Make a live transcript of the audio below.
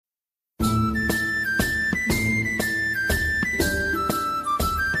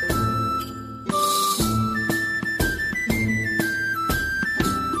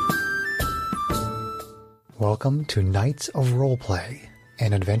Welcome to Knights of Roleplay,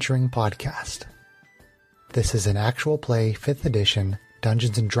 an adventuring podcast. This is an actual play 5th edition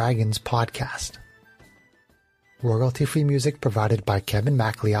Dungeons & Dragons podcast. Royalty-free music provided by Kevin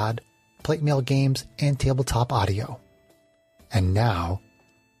MacLeod, Plate Mail Games, and Tabletop Audio. And now,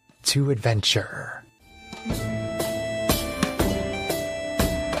 to adventure.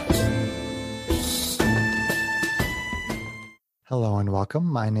 Hello and welcome.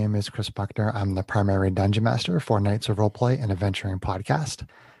 My name is Chris Buckner. I'm the primary Dungeon Master for Knights of Roleplay and Adventuring Podcast.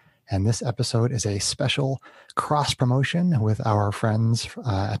 And this episode is a special cross-promotion with our friends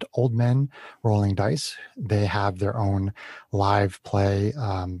at Old Men Rolling Dice. They have their own live play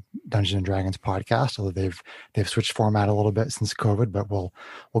Dungeons & Dragons podcast, although they've switched format a little bit since COVID, but we'll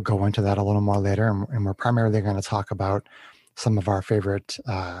go into that a little more later. And we're primarily going to talk about some of our favorite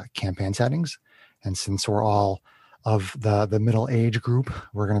campaign settings. And since we're all of the middle age group,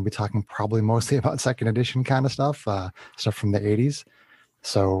 we're going to be talking probably mostly about second edition kind of stuff from the 80s.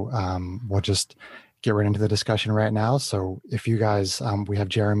 So we'll just get right into the discussion right now. So if you guys, we have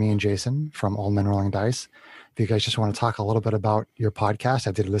Jeremy and Jason from Old Men Rolling Dice. If you guys just want to talk a little bit about your podcast,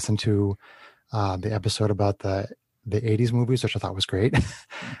 I did listen to the episode about the 80s movies, which I thought was great.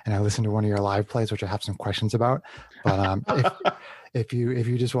 And I listened to one of your live plays, which I have some questions about. But if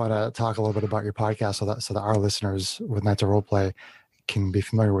you just want to talk a little bit about your podcast so that our listeners with Knights of Roleplay can be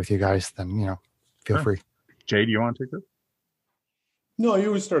familiar with you guys, then, feel free. Jay, do you want to take it? No,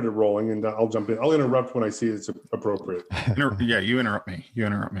 you started rolling, and I'll jump in. I'll interrupt when I see it's appropriate. You interrupt me.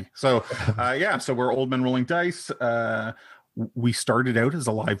 So, so we're Old Men Rolling Dice. We started out as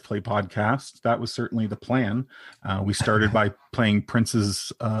a live play podcast. That was certainly the plan. We started by playing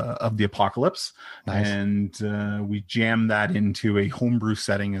Princes of the Apocalypse. Nice. And we jammed that into a homebrew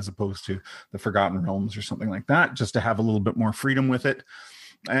setting as opposed to the Forgotten Realms or something like that, just to have a little bit more freedom with it.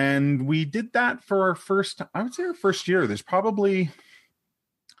 And we did that for our first year. There's probably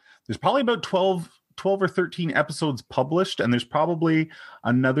about 12 or 13 episodes published, and there's probably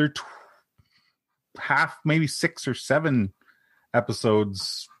another maybe 6 or 7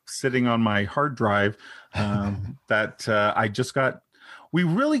 episodes sitting on my hard drive that we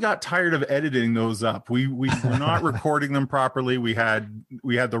really got tired of editing those up. We were not recording them properly. We had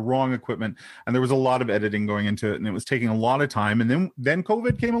the wrong equipment, and there was a lot of editing going into it, and it was taking a lot of time. And then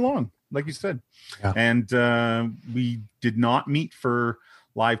COVID came along, like you said. Yeah. And we did not meet for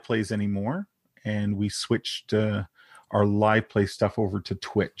live plays anymore, and we switched our live play stuff over to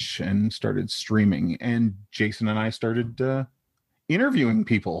Twitch and started streaming, and Jason and I started interviewing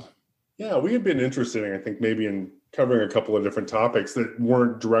people. Yeah, we had been interested, I think, maybe in covering a couple of different topics that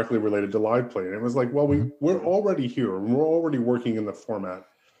weren't directly related to live play. And it was like, well, we're already here, and we're already working in the format.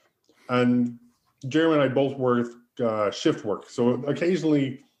 And Jeremy and I both work shift work. So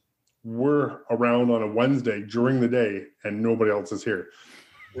occasionally we're around on a Wednesday during the day and nobody else is here.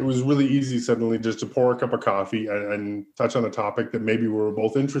 It was really easy suddenly just to pour a cup of coffee and touch on a topic that maybe we were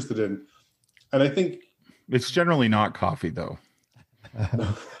both interested in. And I think it's generally not coffee, though.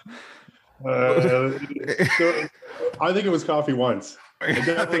 So I think it was coffee once.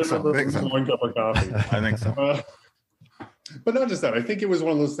 I think so. One cup of coffee. I think so. But not just that. I think it was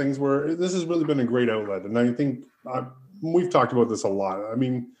one of those things where this has really been a great outlet. And I think we've talked about this a lot. I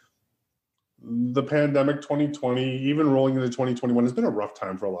mean, the pandemic 2020, even rolling into 2021, has been a rough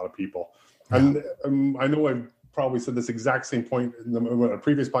time for a lot of people. Yeah. And I know I've probably said this exact same point in a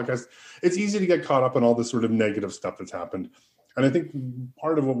previous podcast. It's easy to get caught up in all this sort of negative stuff that's happened. And I think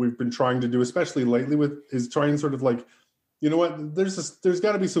part of what we've been trying to do, especially lately, is try and sort of like, you know what, there's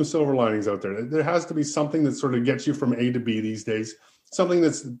got to be some silver linings out there. There has to be something that sort of gets you from A to B these days, something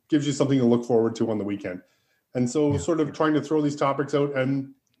that gives you something to look forward to on the weekend. And so sort of trying to throw these topics out,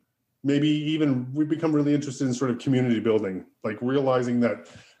 and maybe even we become really interested in sort of community building, like realizing that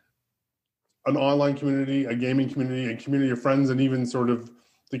an online community, a gaming community, a community of friends, and even sort of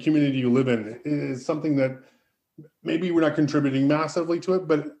the community you live in is something that maybe we're not contributing massively to it,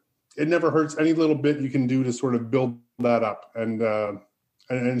 but it never hurts. Any little bit you can do to sort of build that up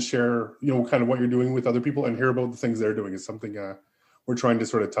and share, kind of what you're doing with other people and hear about the things they're doing is something we're trying to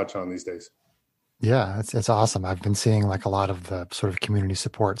sort of touch on these days. Yeah, it's awesome. I've been seeing like a lot of the sort of community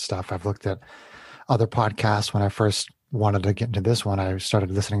support stuff. I've looked at other podcasts. When I first wanted to get into this one, I started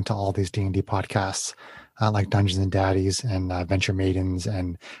listening to all these D&D podcasts like Dungeons and Daddies and Venture Maidens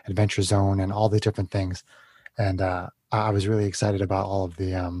and Adventure Zone and all these different things. And I was really excited about all of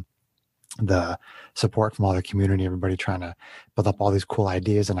the support from all the community, everybody trying to build up all these cool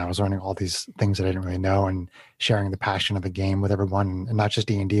ideas. And I was learning all these things that I didn't really know and sharing the passion of the game with everyone, and not just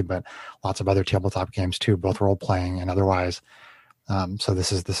D&D, but lots of other tabletop games too, both role playing and otherwise. So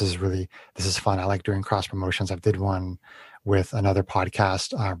this is fun. I like doing cross promotions. I did one with another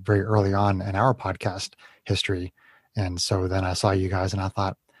podcast very early on in our podcast history. And so then I saw you guys and I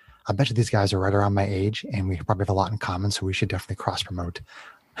thought, I bet you these guys are right around my age and we probably have a lot in common. So we should definitely cross promote.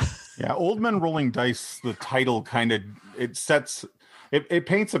 Yeah. Old Men Rolling Dice, the title kind of, it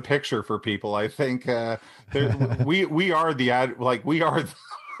paints a picture for people. I think we are the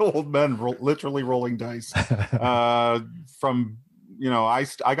old men literally rolling dice. From,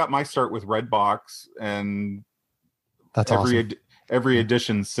 I got my start with Redbox, and that's awesome. Every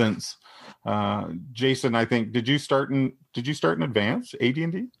edition since. Jason, I think did you start in advance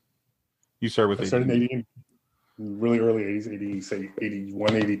AD&D? You started with AD&D. I started in really early 80s,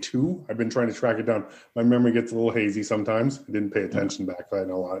 81, 82. I've been trying to track it down. My memory gets a little hazy sometimes. I didn't pay attention back then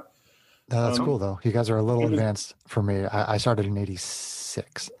a lot. That's cool, though. You guys are a little advanced for me. I started in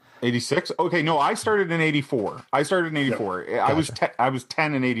 86. 86? Okay, no, I started in 84. Yep. Gotcha. I was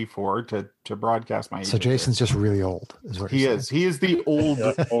 10 in 84 to broadcast my age. So Jason's just really old, is what he is. He is the old.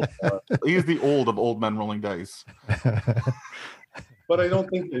 He is the old of Old Men Rolling Dice. But I don't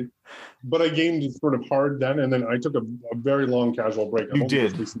think but I gamed sort of hard then, and then I took a very long casual break. You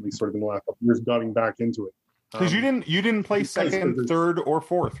did just recently, sort of in the last couple of years, getting back into it. Because you didn't play second, third, or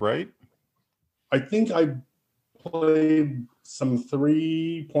fourth, right? I think I played some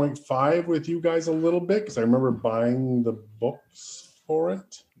 3.5 with you guys a little bit because I remember buying the books for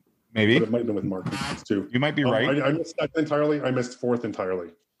it. Maybe but it might have been with Mark too. You might be right. I missed second entirely. I missed fourth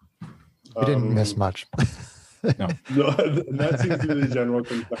entirely. You didn't miss much. No, that seems to be the general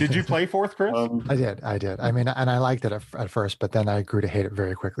consensus. Did you play fourth, Chris? I did. I mean, and I liked it at first, but then I grew to hate it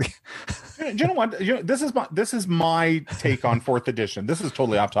very quickly. Do you know what? This is my take on fourth edition. This is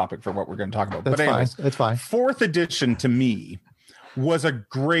totally off topic for what we're going to talk about. That's fine. It's fine. Fourth edition to me was a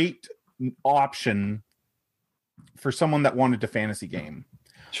great option for someone that wanted to fantasy game.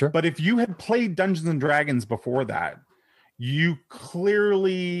 Sure. But if you had played Dungeons and Dragons before that, you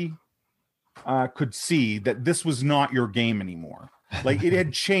clearly could see that this was not your game anymore. Like it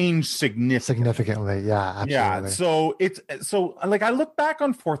had changed significantly. Yeah, absolutely. Yeah. So like I look back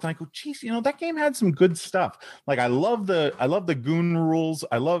on fourth and I go, geez, that game had some good stuff. Like I love the goon rules.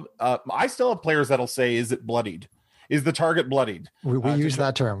 I still have players that'll say, is it bloodied? Is the target bloodied? We use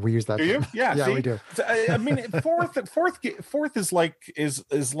that term. We use that. Do term. You? Yeah, yeah, see? we do. I mean, fourth is like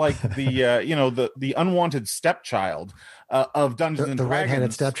the unwanted stepchild of Dungeons and Dragons. The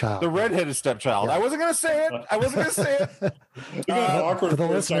redheaded stepchild. The redheaded stepchild. Yeah. I wasn't going to say it. You got awkward for the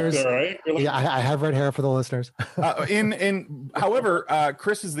listeners, there, right? Like, yeah, I have red hair for the listeners. However,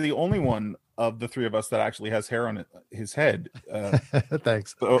 Chris is the only one of the three of us that actually has hair on his head.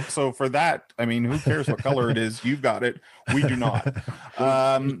 Thanks. So for that, I mean, who cares what color it is? You've got it. We do not.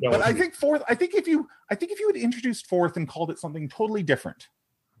 But I think fourth. I think if you had introduced fourth and called it something totally different,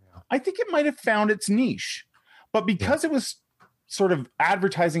 I think it might have found its niche. But because it was sort of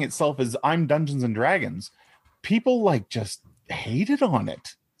advertising itself as I'm Dungeons and Dragons, people just hated on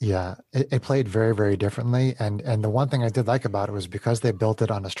it. Yeah, it played very, very differently. And the one thing I did like about it was because they built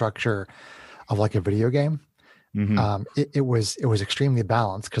it on a structure of like a video game. Mm-hmm. It was extremely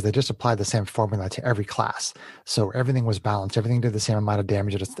balanced because they just applied the same formula to every class. So everything was balanced. Everything did the same amount of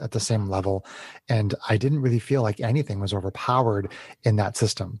damage at the same level. And I didn't really feel like anything was overpowered in that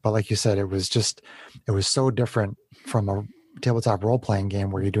system. But like you said, it was so different from a tabletop role-playing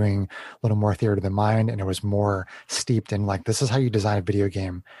game where you're doing a little more theater of the mind, and it was more steeped in like, this is how you design a video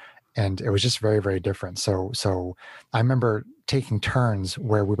game. And it was just very, very different. So I remember taking turns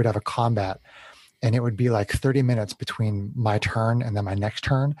where we would have a combat and it would be like 30 minutes between my turn and then my next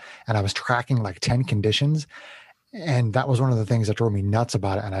turn. And I was tracking like 10 conditions. And that was one of the things that drove me nuts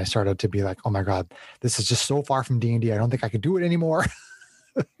about it. And I started to be like, oh my God, this is just so far from D&D. I don't think I could do it anymore.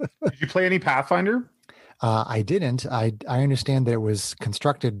 Did you play any Pathfinder? I didn't. I understand that it was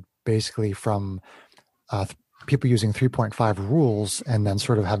constructed basically from people using 3.5 rules and then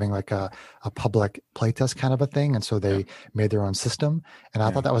sort of having like a public playtest kind of a thing. And so they made their own system. And I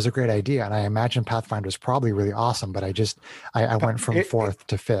thought that was a great idea. And I imagine Pathfinder was probably really awesome, but I went from fourth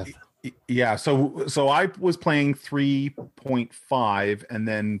to fifth. Yeah. So I was playing 3.5 and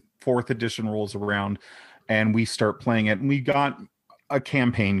then fourth edition rolls around and we start playing it and we got a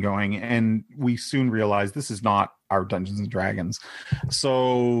campaign going and we soon realized this is not our Dungeons and Dragons.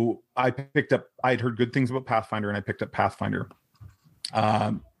 So I'd heard good things about Pathfinder and I picked up Pathfinder.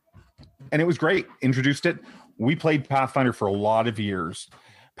 And it was great. Introduced it. We played Pathfinder for a lot of years.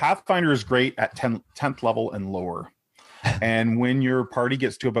 Pathfinder is great at 10th level and lower. And when your party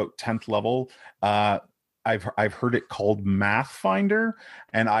gets to about 10th level, I've heard it called Math Finder,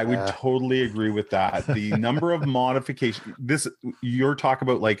 and I would totally agree with that. The number of modifications. You're talking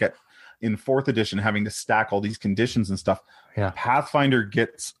about like in 4th edition having to stack all these conditions and stuff. Yeah. Pathfinder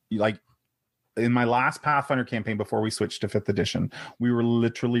gets like in my last Pathfinder campaign before we switched to 5th edition, we were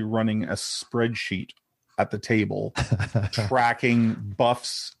literally running a spreadsheet at the table tracking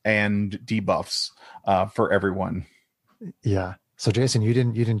buffs and debuffs for everyone. Yeah. So Jason, you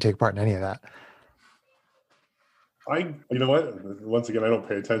didn't take part in any of that. You know what? Once again, I don't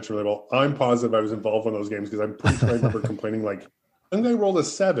pay attention really well. I'm positive I was involved in those games because I'm pretty sure I remember complaining like, and I rolled a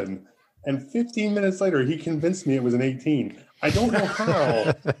 7, and 15 minutes later he convinced me it was an 18. I don't know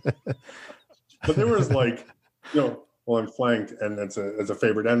how, but there was like, well, I'm flanked and it's a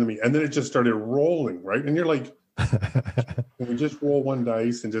favorite enemy, and then it just started rolling, right? And you're like, can we just roll one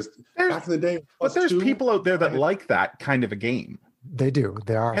dice and just back in the day? But there's people out there that like that kind of a game. They do.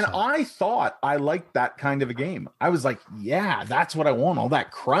 They are. And I thought I liked that kind of a game. I was like, yeah, that's what I want, all that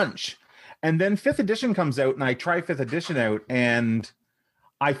crunch. And then 5th edition comes out, and I try 5th edition out, and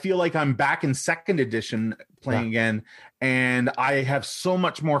I feel like I'm back in 2nd edition playing again, and I have so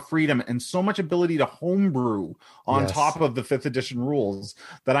much more freedom and so much ability to homebrew on top of the 5th edition rules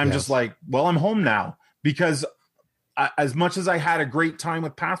that I'm just like, well, I'm home now. Because as much as I had a great time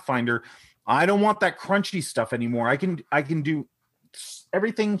with Pathfinder, I don't want that crunchy stuff anymore. I can do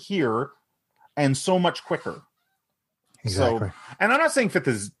everything here and so much quicker. Exactly. So, and I'm not saying 5th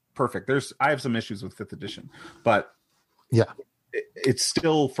is perfect. I have some issues with 5th edition, but it's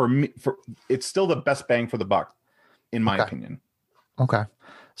still for me. It's still the best bang for the buck, in my opinion. Okay.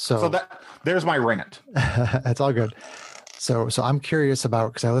 So there's my rant. That's all good. So I'm curious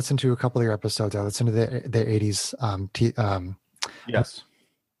about, because I listened to a couple of your episodes. I listened to the 80s. Yes.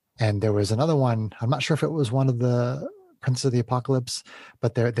 And there was another one. I'm not sure if it was one of the Prince of the Apocalypse,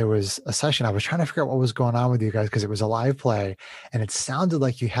 but there was a session. I was trying to figure out what was going on with you guys because it was a live play, and it sounded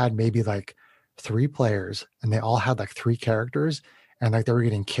like you had maybe like 3 players, and they all had like 3 characters, and like they were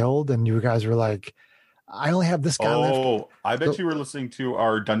getting killed, and you guys were like, I only have this guy left. Oh, I bet you were listening to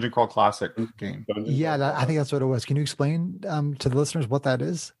our Dungeon Crawl Classic game. I think that's what it was. Can you explain to the listeners what that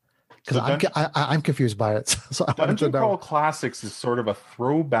is? Because I'm confused by it. So Dungeon Crawl Classics is sort of a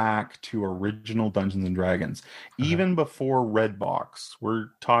throwback to original Dungeons and Dragons, even before Redbox. We're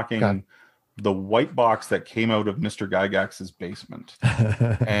talking the white box that came out of Mr. Gygax's basement,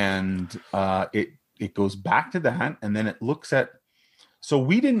 and it goes back to that, and then it looks at. So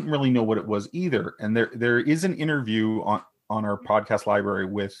we didn't really know what it was either, and there is an interview on our podcast library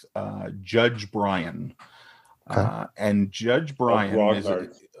with Judge Brian, and Judge Brian is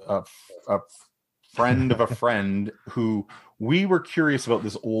a friend of a friend who we were curious about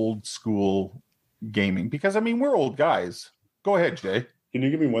this old school gaming because, I mean, we're old guys. Go ahead, Jay. Can you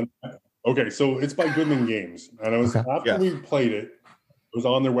give me one? Okay, so it's by Goodman Games, and I was after we played it, it was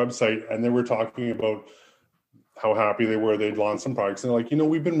on their website, and they were talking about how happy they were. They'd launched some products, and they're like,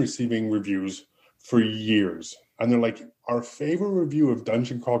 we've been receiving reviews for years, and they're like, our favorite review of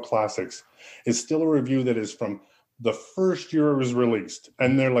Dungeon Crawl Classics is still a review that is from the first year it was released,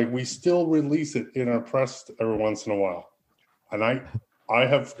 and they're like, we still release it in our press every once in a while. And I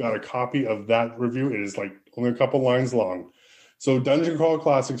have got a copy of that review. It is like only a couple lines long. So Dungeon Crawl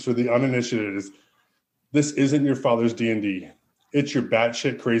Classics for the uninitiated is, this isn't your father's D&D. It's your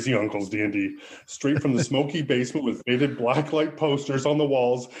batshit crazy uncle's D&D. Straight from the smoky basement with faded blacklight posters on the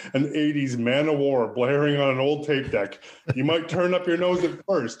walls and 80s Man of War blaring on an old tape deck. You might turn up your nose at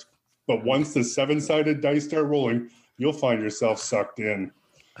first, but once the 7-sided dice start rolling, you'll find yourself sucked in.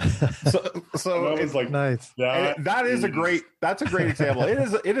 So it's like nice. That's a great example.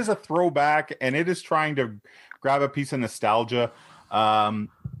 It is a throwback, and it is trying to grab a piece of nostalgia.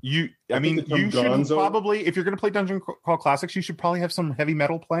 You should probably, if you're going to play Dungeon Crawl Classics, you should probably have some heavy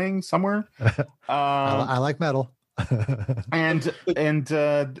metal playing somewhere. I like metal.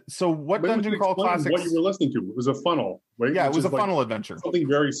 So what Dungeon Crawl Classics? What you were listening to? It was a funnel, right? Yeah, it was a funnel adventure. Something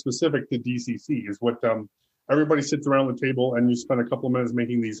very specific to DCC is what everybody sits around the table and you spend a couple of minutes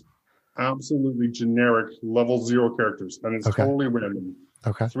making these absolutely generic level 0 characters, and it's totally random.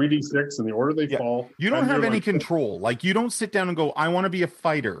 3d6 in the order they fall. You don't have any control. Like, you don't sit down and go, I want to be a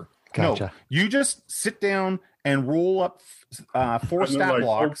fighter. Gotcha. No, you just sit down and roll up 4 stat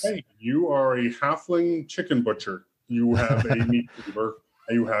blocks. Okay, you are a halfling chicken butcher. You have a meat cleaver,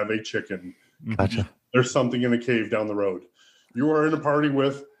 and you have a chicken. Gotcha. There's something in a cave down the road. You are in a party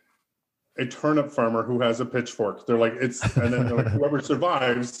with a turnip farmer who has a pitchfork. They're like, and then they're like, whoever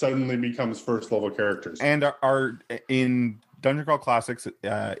survives suddenly becomes first level characters. And are in Dungeon Crawl Classics,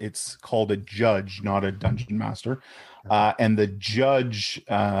 it's called a judge, not a dungeon master. And the judge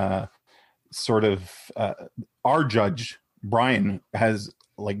sort of our judge Brian has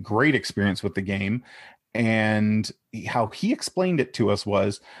like great experience with the game, and how he explained it to us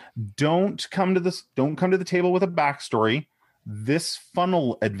was, don't come to the table with a backstory. This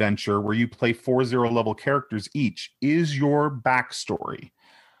funnel adventure where you play 4 0-level characters each is your backstory.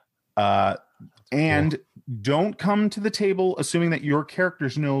 And don't come to the table assuming that your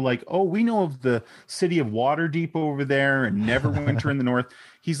characters know, like, oh, we know of the city of Waterdeep over there and Neverwinter in the north.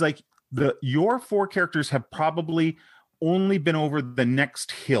 He's like, your 4 characters have probably only been over the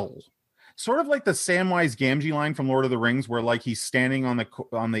next hill. Sort of like the Samwise Gamgee line from Lord of the Rings, where like he's standing on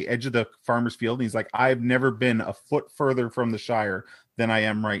the edge of the farmer's field, and he's like, I've never been a foot further from the Shire than I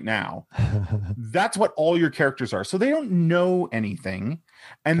am right now. That's what all your characters are. So they don't know anything.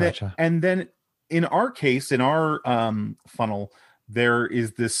 And Gotcha. then in our case, in our funnel, there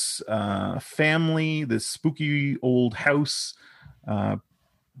is this family, this spooky old house,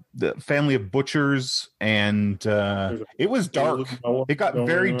 the family of butchers, and it was dark. It got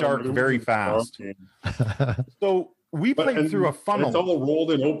very dark very fast. So we played through a funnel. It's all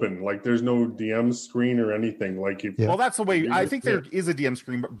rolled and open. Like there's no DM screen or anything. Like well, that's the way. I think there is a DM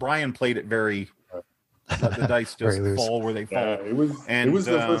screen, but Brian played it very. Let the dice just fall where they fall. Yeah, it was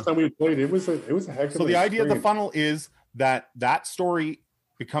the first time we played. It was a heck of. So the idea of the funnel is that story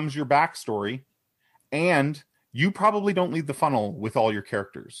becomes your backstory, and you probably don't lead the funnel with all your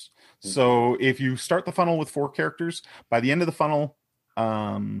characters. So if you start the funnel with 4 characters, by the end of the funnel,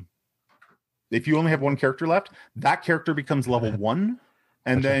 if you only have 1 character left, that character becomes level 1,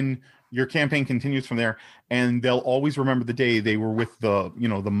 and then your campaign continues from there. And they'll always remember the day they were with the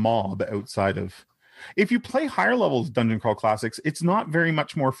mob outside of. If you play higher levels Dungeon Crawl Classics, it's not very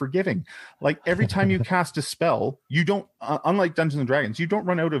much more forgiving. Like every time you cast a spell, you don't, unlike Dungeons and Dragons, you don't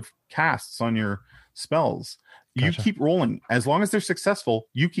run out of casts on your spells. You Gotcha. keep rolling. As long as they're successful,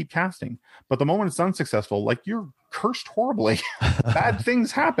 you keep casting. But the moment it's unsuccessful, like you're cursed horribly. Bad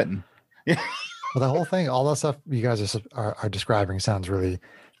things happen. Well, the whole thing, all that stuff you guys are describing sounds really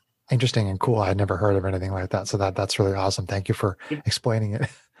interesting and cool. I had never heard of anything like that. So that's really awesome. Thank you for explaining it.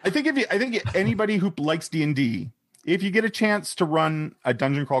 I think anybody who likes D&D, if you get a chance to run a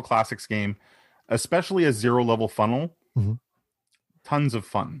Dungeon Crawl Classics game, especially a 0-level funnel, tons of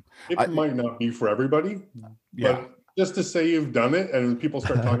fun. It might not be for everybody. But just to say you've done it, and people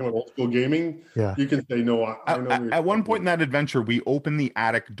start talking about old school gaming, you can say, no, I know. At one point in that adventure, we open the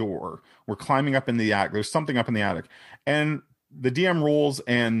attic door. We're climbing up in the attic. There's something up in the attic. And the DM rolls,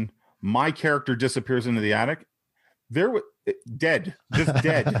 and my character disappears into the attic. Dead. Just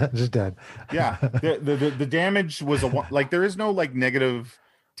dead. Yeah. The damage was there is no like negative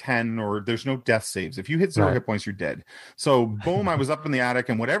 10 or there's no death saves. If you hit 0 hit points, you're dead. So boom, I was up in the attic,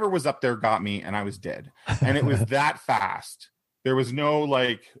 and whatever was up there got me, and I was dead. And it was that fast. There was no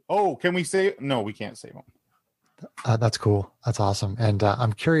like, oh, can we save? No, we can't save them. That's cool. That's awesome. And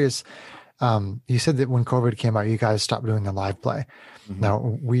I'm curious. You said that when COVID came out, you guys stopped doing the live play.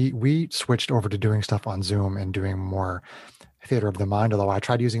 Now we switched over to doing stuff on Zoom and doing more theater of the mind. Although I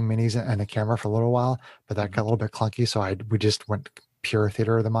tried using minis and a camera for a little while, but that got a little bit clunky. So we just went pure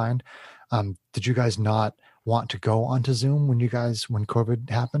theater of the mind. Did you guys not want to go onto Zoom when COVID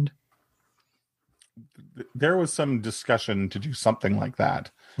happened? There was some discussion to do something like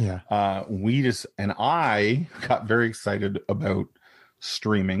that. Yeah. I got very excited about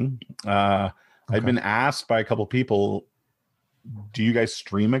streaming. I've been asked by a couple people, do you guys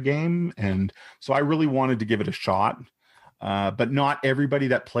stream a game? And so I really wanted to give it a shot. But not everybody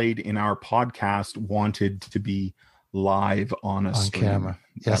that played in our podcast wanted to be live on stream. Camera.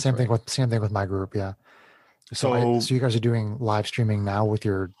 Yeah. Same thing with my group. Yeah. So you guys are doing live streaming now with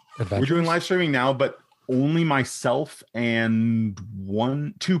your adventures? We're doing live streaming now, but only myself and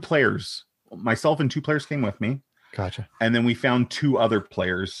 2 players. Myself and 2 players came with me. Gotcha. And then we found 2 other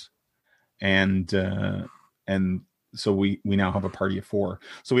players, and so we now have a party of 4.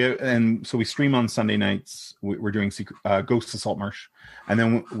 So we stream on Sunday nights. We're doing Ghosts of Saltmarsh, and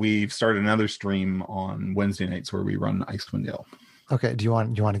then we've started another stream on Wednesday nights where we run Icewind Dale. Okay. Do you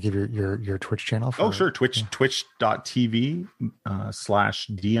want to give your Twitch channel? Oh, sure. Twitch.tv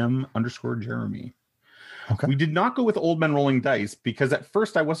 /DM_Jeremy. Okay. We did not go with Old Men Rolling Dice because at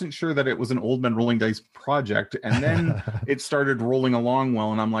first I wasn't sure that it was an Old Men Rolling Dice project. And then it started rolling along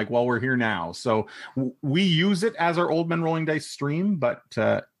well. And I'm like, well, we're here now. So we use it as our Old Men Rolling Dice stream, but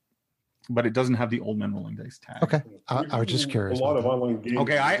it doesn't have the Old Men Rolling Dice tag. Okay. I was just curious. A lot of online games.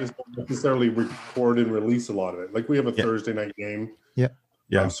 Okay. I just don't necessarily record and release a lot of it. Like we have a Thursday night game.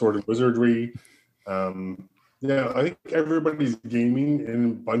 Yeah. Sword and Wizardry. Yeah, I think everybody's gaming in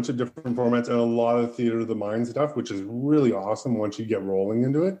a bunch of different formats and a lot of theater of the mind stuff, which is really awesome once you get rolling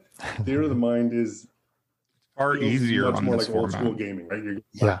into it. Theater of the mind is far easier much on more this like old format. school gaming,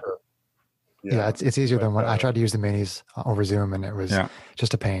 right? Yeah, it's easier than when I tried to use the minis over Zoom, and it was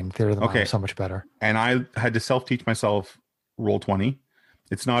just a pain. Theater of the mind was so much better. And I had to self-teach myself Roll20.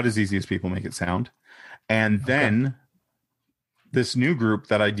 It's not as easy as people make it sound. And then this new group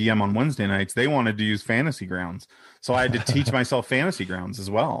that I DM on Wednesday nights, they wanted to use Fantasy Grounds. So I had to teach myself Fantasy Grounds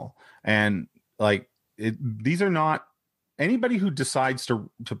as well. And like, these are not anybody who decides to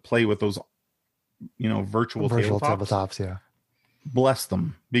play with those, virtual tabletops. Yeah. Bless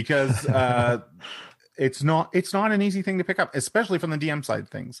them, because it's not an easy thing to pick up, especially from the DM side of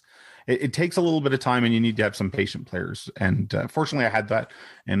things. It takes a little bit of time, and you need to have some patient players. And fortunately, I had that.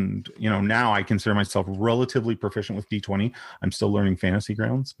 And now I consider myself relatively proficient with D20. I'm still learning Fantasy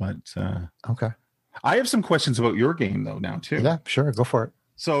Grounds, but I have some questions about your game though now too. Yeah, sure, go for it.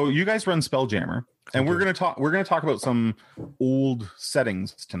 So you guys run Spelljammer, and we're gonna talk about some old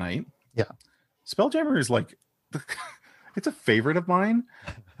settings tonight. Yeah, Spelljammer is like. It's a favorite of mine,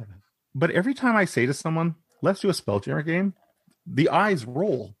 but every time I say to someone, let's do a Spelljammer game, the eyes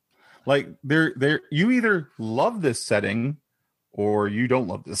roll. Like you either love this setting or you don't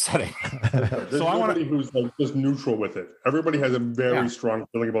love this setting. So I want who's like just neutral with it. Everybody has a very strong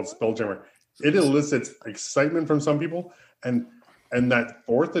feeling about Spelljammer. It elicits excitement from some people and that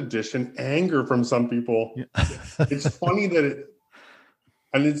 4th edition anger from some people. Yeah. It's funny that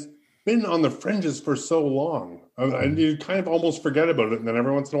it's been on the fringes for so long, and you kind of almost forget about it. And then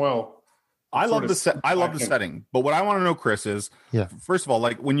every once in a while, I love the setting. But what I want to know, Chris, is first of all,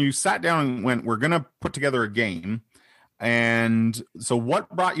 like when you sat down and went, we're going to put together a game. And so what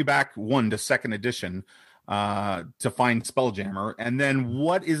brought you back to 2nd edition to find Spelljammer? And then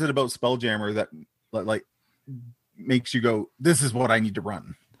what is it about Spelljammer that like makes you go, this is what I need to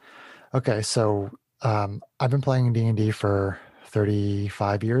run? Okay. So I've been playing D&D for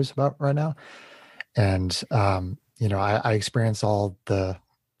 35 years about right now. And, I experienced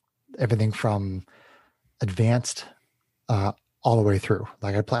everything from advanced, all the way through.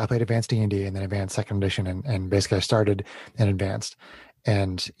 Like I played advanced D&D and then advanced 2nd edition. And basically I started in advanced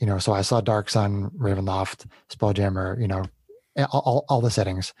and, so I saw Dark Sun, Ravenloft, Spelljammer, all the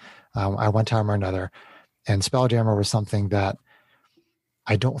settings. I one time or another, and Spelljammer was something that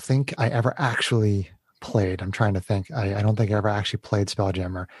I don't think I ever actually played. I'm trying to think. I don't think I ever actually played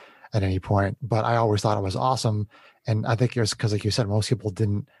Spelljammer at any point, but I always thought it was awesome. And I think it was because, like you said, most people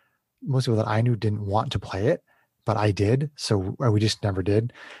that I knew didn't want to play it, but I did. So we just never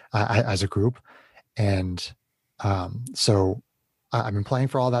did as a group. And so I've been playing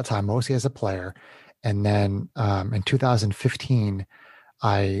for all that time, mostly as a player. And then in 2015,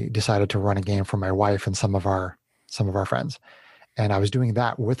 I decided to run a game for my wife and some of our friends. And I was doing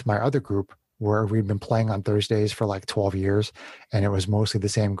that with my other group, where we'd been playing on Thursdays for like 12 years. And it was mostly the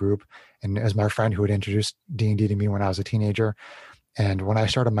same group. And it was my friend who had introduced D&D to me when I was a teenager. And when I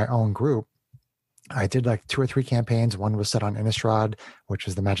started my own group, I did like 2 or 3 campaigns. One was set on Innistrad, which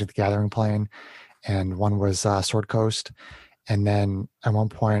was the Magic the Gathering plane. And one was Sword Coast. And then at one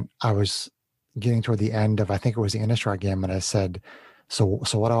point I was getting toward the end of, I think it was the Innistrad game. And I said, so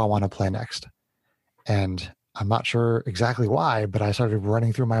what do I want to play next? And I'm not sure exactly why, but I started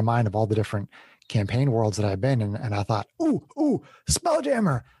running through my mind of all the different campaign worlds that I've been in. And I thought, ooh,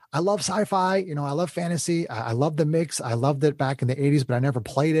 Spelljammer. I love sci-fi. I love fantasy. I love the mix. I loved it back in the 80s, but I never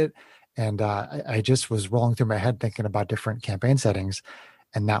played it. And I just was rolling through my head thinking about different campaign settings.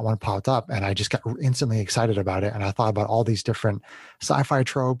 And that one popped up and I just got instantly excited about it. And I thought about all these different sci-fi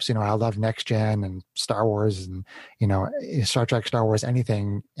tropes. I love Next Gen and Star Wars and, Star Trek, Star Wars,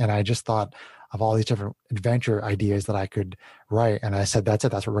 anything. And I just thought of all these different adventure ideas that I could write. And I said, that's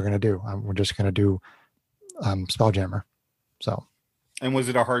it. That's what we're going to do. We're just going to do Spelljammer. So. And was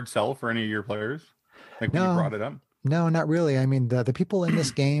it a hard sell for any of your players? Like when you brought it up? No, not really. I mean, the people in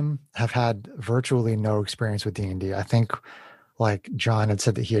this game have had virtually no experience with D&D. I think like John had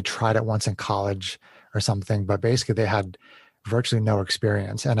said that he had tried it once in college or something, but basically they had virtually no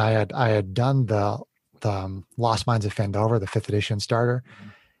experience. And I had done the Lost Mines of Fandover, the 5th edition starter.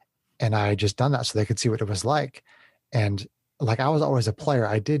 And I had just done that so they could see what it was like. And like, I was always a player.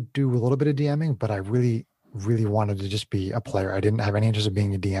 I did do a little bit of DMing, but I really, really wanted to just be a player. I didn't have any interest in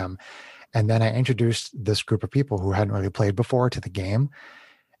being a DM. And then I introduced this group of people who hadn't really played before to the game.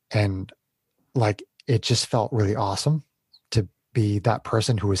 And like, it just felt really awesome to be that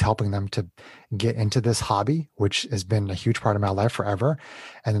person who was helping them to get into this hobby, which has been a huge part of my life forever.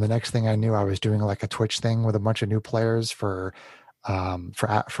 And then the next thing I knew, I was doing like a Twitch thing with a bunch of new players for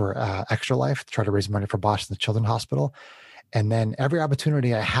for Extra Life, to try to raise money for Boston Children's Hospital. And then every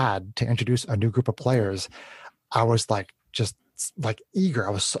opportunity I had to introduce a new group of players, I was like, just like eager.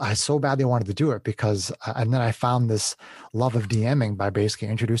 I so badly wanted to do it because, and then I found this love of DMing by basically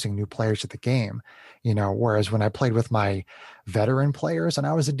introducing new players to the game, whereas when I played with my veteran players and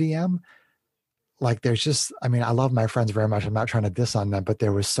I was a DM, like there's just, I mean, I love my friends very much. I'm not trying to diss on them, but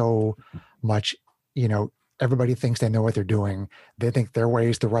there was so much, everybody thinks they know what they're doing. They think their way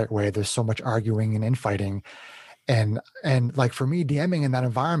is the right way. There's so much arguing and infighting. And like for me, DMing in that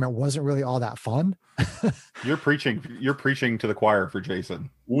environment wasn't really all that fun. You're preaching to the choir for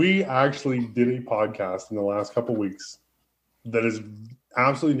Jason. We actually did a podcast in the last couple of weeks that is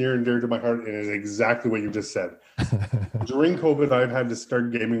absolutely near and dear to my heart and is exactly what you just said. During COVID, I've had to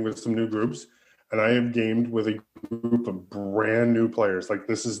start gaming with some new groups, and I have gamed with a group of brand new players. Like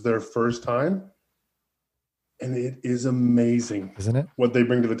this is their first time. And it is amazing, isn't it? What they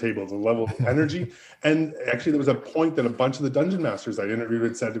bring to the table, the level of energy. And actually, there was a point that a bunch of the dungeon masters I interviewed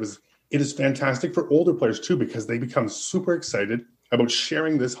had said it is fantastic for older players too, because they become super excited about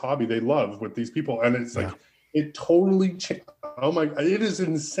sharing this hobby they love with these people. And it's like, it totally changed. Oh my, it is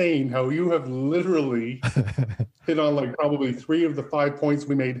insane how you have literally hit on like probably 3 of the 5 points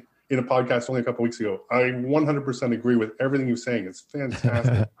we made in a podcast only a couple of weeks ago. I 100% agree with everything you're saying. It's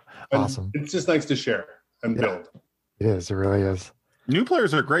fantastic. Awesome. It's just nice to share and build. It is. It really is. New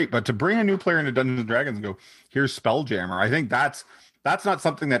players are great, but to bring a new player into Dungeons and Dragons and go, here's Spelljammer, I think that's not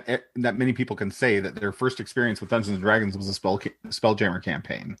something that many people can say, that their first experience with Dungeons and Dragons was a Spelljammer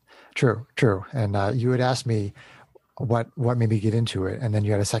campaign. True. And you had asked me what made me get into it, and then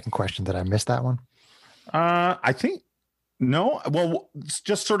you had a second question. Did I miss that one? I think no. Well, it's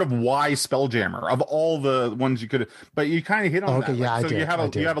just sort of why Spelljammer of all the ones you could, but you kind of hit on that. Okay, yeah, like, so I did.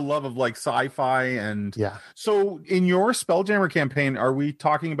 You have a love of like sci-fi and yeah. So in your Spelljammer campaign, are we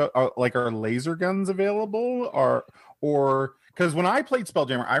talking about like are laser guns available, or because when I played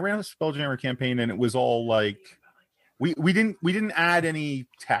Spelljammer, I ran a Spelljammer campaign and it was all like we didn't add any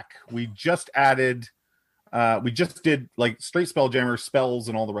tech. We just did like straight Spelljammer spells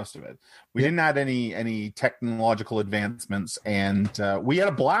and all the rest of it. We didn't add any technological advancements, and we had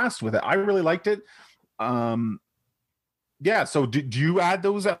a blast with it. I really liked it. So do you add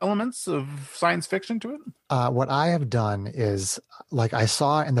those elements of science fiction to it? What I have done is, like, I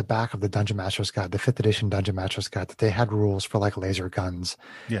saw in the back of the Dungeon Master's Guide, the 5th edition Dungeon Master's Guide, that they had rules for like laser guns,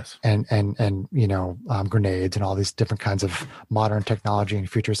 yes, and grenades and all these different kinds of modern technology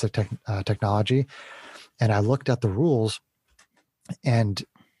and futuristic technology. And I looked at the rules, and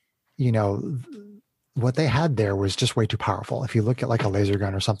what they had there was just way too powerful. If you look at like a laser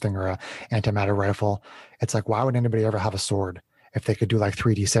gun or something, or a antimatter rifle, it's like, why would anybody ever have a sword if they could do like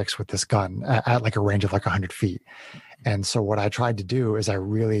 3d6 with this gun at like a range of like 100 feet? And so what I tried to do is I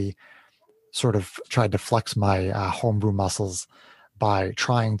really sort of tried to flex my homebrew muscles by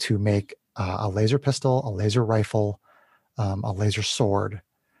trying to make a laser pistol, a laser rifle, a laser sword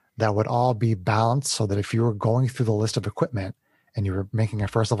that would all be balanced, so that if you were going through the list of equipment and you were making a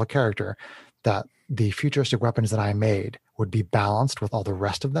first level character, that the futuristic weapons that I made would be balanced with all the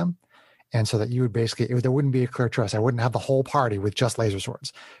rest of them. And so that you would basically, there wouldn't be a clear choice. I wouldn't have the whole party with just laser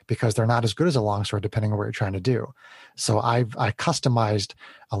swords, because they're not as good as a longsword depending on what you're trying to do. So I customized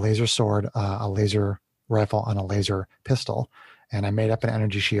a laser sword, a laser rifle, and a laser pistol. And I made up an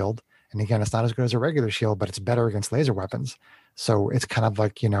energy shield. And again, it's not as good as a regular shield, but it's better against laser weapons. So it's kind of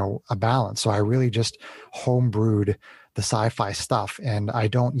like, a balance. So I really just homebrewed the sci-fi stuff, and I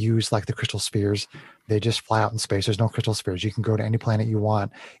don't use like the crystal spheres. They just fly out in space. There's no crystal spheres. You can go to any planet you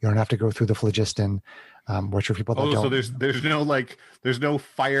want. You don't have to go through the phlogiston, which for people that don't. So there's no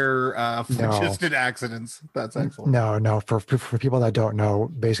fire phlogiston accidents. That's excellent. No. For people that don't know,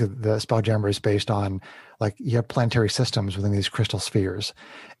 basically the Spelljammer is based on, like, you have planetary systems within these crystal spheres,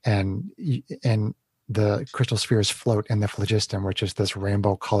 and the crystal spheres float in the phlogiston, which is this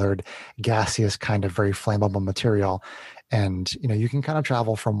rainbow colored gaseous kind of very flammable material. And, you can kind of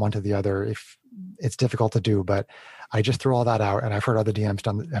travel from one to the other. If it's difficult to do, but I just threw all that out, and I've heard other DMs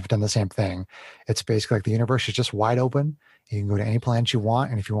have done the same thing. It's basically like the universe is just wide open. You can go to any planet you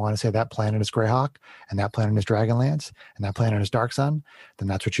want. And if you want to say that planet is Greyhawk, and that planet is Dragonlance, and that planet is Dark Sun, then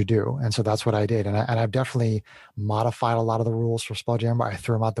that's what you do. And so that's what I did. And I've definitely modified a lot of the rules for Spelljammer. I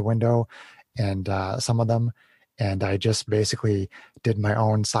threw them out the window, and some of them, and I just basically did my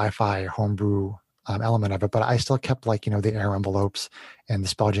own sci-fi homebrew element of it. But I still kept, like, the air envelopes and the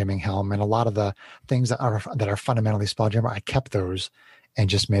spelljamming helm, and a lot of the things that are fundamentally Spelljammer. I kept those and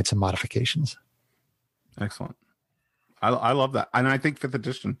just made some modifications. Excellent. I love that, and I think 5th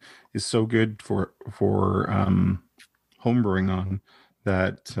edition is so good for homebrewing on,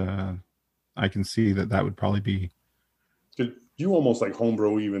 that I can see that would probably be. You almost like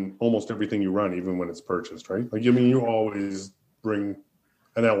homebrew even almost everything you run, even when it's purchased, right? Like, I mean, you always bring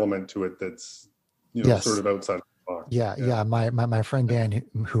an element to it that's, Yes. sort of outside the box. Yeah. My friend Dan,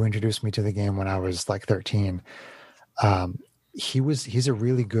 who introduced me to the game when I was like 13, he's a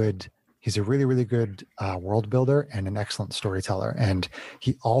really really good world builder and an excellent storyteller. And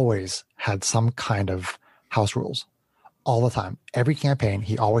he always had some kind of house rules all the time. Every campaign,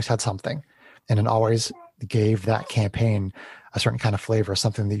 he always had something, and it always gave that campaign a certain kind of flavor,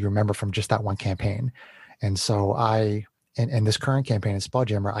 something that you remember from just that one campaign. And so in this current campaign in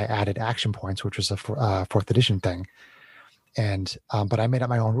Spelljammer, I added action points, which was a fourth edition thing. And but I made up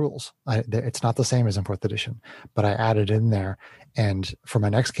my own rules. It's not the same as in fourth edition, but I added in there. And for my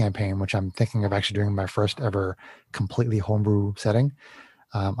next campaign, which I'm thinking of actually doing my first ever completely homebrew setting,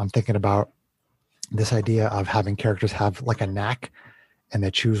 I'm thinking about this idea of having characters have like a knack, and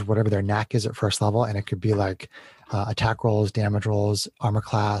they choose whatever their knack is at first level. And it could be like attack rolls, damage rolls, armor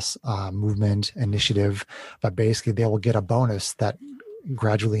class, movement, initiative. But basically they will get a bonus that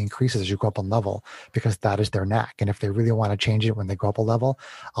gradually increases as you go up a level, because that is their knack. And if they really want to change it when they go up a level,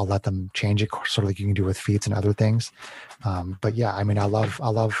 I'll let them change it, sort of like you can do with feats and other things. But yeah, I mean, I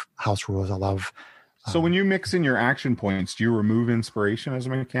love house rules. I love. So when you mix in your action points, do you remove inspiration as a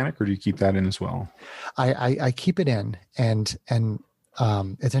mechanic, or do you keep that in as well? I keep it in, and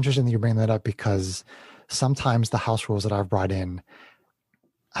it's interesting that you bring that up, because sometimes the house rules that I've brought in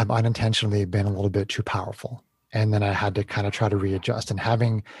have unintentionally been a little bit too powerful. And then I had to kind of try to readjust. And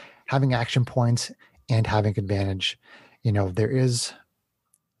having action points and having advantage, there is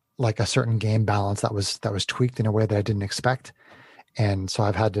like a certain game balance that was tweaked in a way that I didn't expect. And so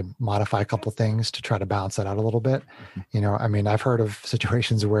I've had to modify a couple of things to try to balance that out a little bit. I mean, I've heard of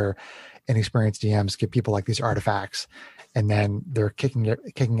situations where inexperienced DMs give people like these artifacts, and then they're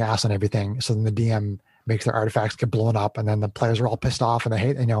kicking ass on everything. So then the DM makes their artifacts get blown up, and then the players are all pissed off and they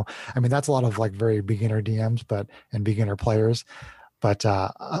hate, I mean, that's a lot of like very beginner DMs, and beginner players, but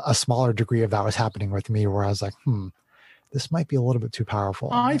a smaller degree of that was happening with me, where I was like, this might be a little bit too powerful.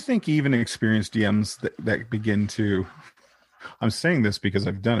 I think even experienced DMs that begin to, I'm saying this because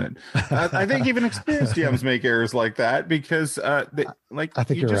I've done it. I think even experienced DMs make errors like that, because I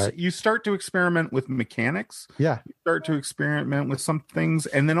think you're right. You start to experiment with mechanics. Yeah. You start to experiment with some things,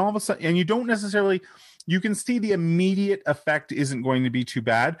 and then all of a sudden, and you don't necessarily, you can see the immediate effect isn't going to be too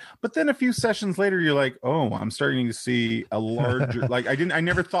bad, but then a few sessions later, you're like, oh, I'm starting to see a larger, like I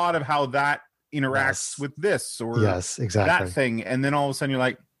never thought of how that interacts with this or exactly that thing. And then all of a sudden you're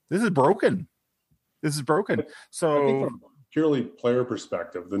like, this is broken. So I think from purely player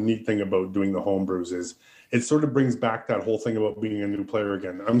perspective, the neat thing about doing the homebrews is it sort of brings back that whole thing about being a new player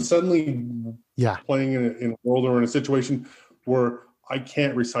again. I'm suddenly playing in a world or in a situation where I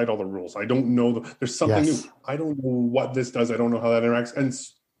can't recite all the rules. I don't know. There's something new. I don't know what this does. I don't know how that interacts. And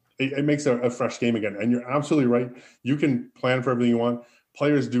it makes a fresh game again. And you're absolutely right. You can plan for everything you want.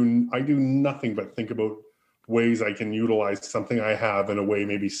 Players do. I do nothing but think about ways I can utilize something I have in a way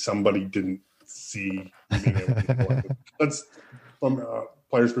maybe somebody didn't see. That's from a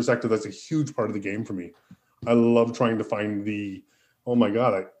player's perspective. That's a huge part of the game for me. I love trying to find oh my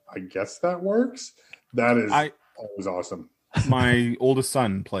God, I guess that works. That is always awesome. My oldest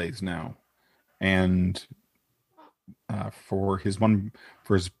son plays now, and for his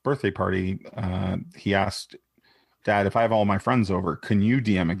birthday party, he asked, Dad, if I have all my friends over, can you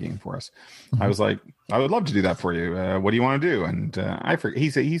DM a game for us? Mm-hmm. I was like, I would love to do that for you. What do you want to do? And I forget.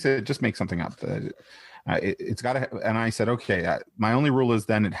 He said, just make something up. It's got to. And I said, okay. My only rule is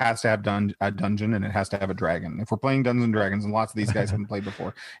then it has to have a dungeon and it has to have a dragon. If we're playing Dungeons and Dragons, and lots of these guys haven't played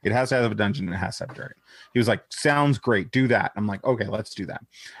before, it has to have a dungeon and it has to have a dragon. He was like, sounds great. Do that. I'm like, okay, let's do that.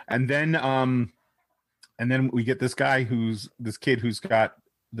 And then we get this kid who's got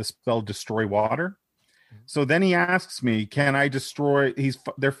the spell Destroy Water. So then he asks me, can I destroy,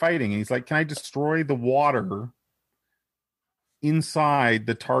 they're fighting, and he's like, can I destroy the water inside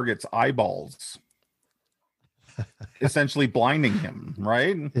the target's eyeballs? Essentially blinding him,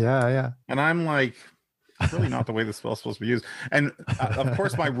 right? Yeah. And I'm like, really not the way the spell's supposed to be used. And of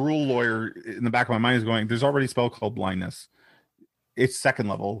course, my rule lawyer in the back of my mind is going, there's already a spell called blindness. It's second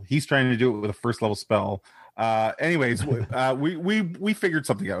level. He's trying to do it with a first level spell. Anyways, we figured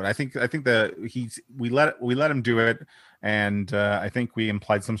something out. I think we let him do it, and I think we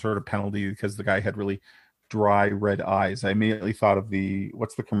implied some sort of penalty because the guy had really dry red eyes. I immediately thought of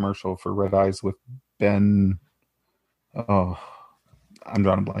what's the commercial for red eyes with Ben? Oh, I'm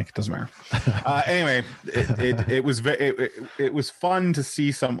drawing a blank. It doesn't matter. Anyway, it was fun to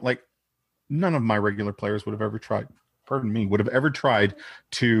see some, like, none of my regular players would have ever tried pardon me, would have ever tried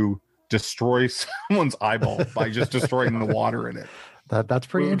to destroy someone's eyeball by just destroying the water in it. That's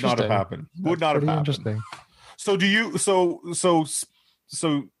pretty interesting. Would not have happened. Would not have happened. Interesting. So do you? So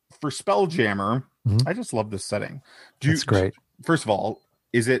for Spelljammer, I just love this setting. That's great. First of all,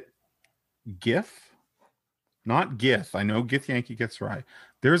 is it GIF? Not GIF. I know GIF Yankee gets right.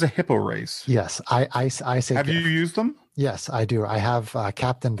 There's a hippo race. Yes, I say. Have GIF. You used them? Yes, I do. I have the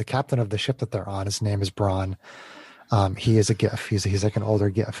captain of the ship that they're on. His name is Braun. He is a GIF. He's like an older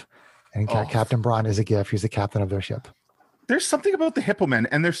GIF, and Captain Braun is a GIF. He's the captain of their ship. There's something about the hippo men,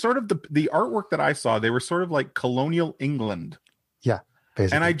 and they're sort of the artwork that I saw. They were sort of like colonial England. Yeah,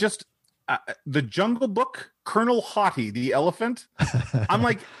 basically. And I just the Jungle Book, Colonel Haughty, the elephant. I'm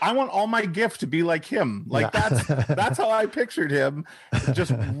like, I want all my GIF to be like him. Like that's how I pictured him,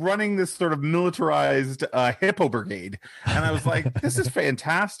 just running this sort of militarized hippo brigade. And I was like, this is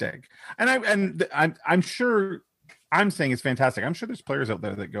fantastic. And I'm sure I'm saying it's fantastic. I'm sure there's players out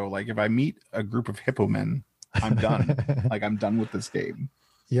there that go like, if I meet a group of hippo men, I'm done. Like I'm done with this game.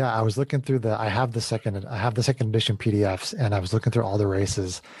 Yeah, I was looking through I have the second edition PDFs, and I was looking through all the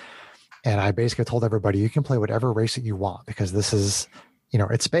races, and I basically told everybody you can play whatever race that you want because this is,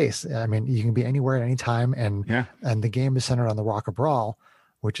 it's space. I mean, you can be anywhere at any time, and the game is centered on the Rock of Brawl,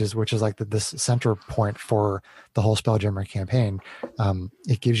 which is like this center point for the whole Spelljammer campaign.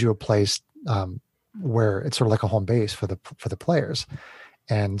 It gives you a place where it's sort of like a home base for the players.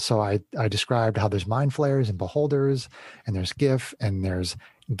 And so I described how there's mind flayers and beholders, and there's GIF and there's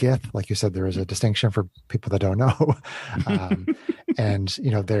GIF. Like you said, there is a distinction for people that don't know. And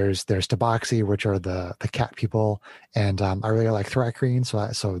there's Tabaxi, which are the cat people, and I really like Thracrine,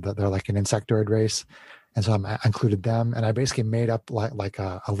 so they're like an insectoid race, and so I included them, and I basically made up like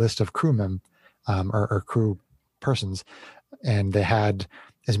a list of crewmen or crew persons, and they had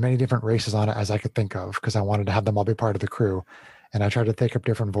as many different races on it as I could think of because I wanted to have them all be part of the crew. And I tried to think up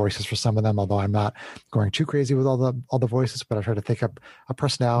different voices for some of them, although I'm not going too crazy with all the voices, but I tried to think up a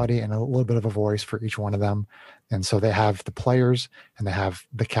personality and a little bit of a voice for each one of them. And so they have the players and they have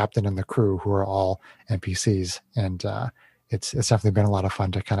the captain and the crew who are all NPCs. And it's definitely been a lot of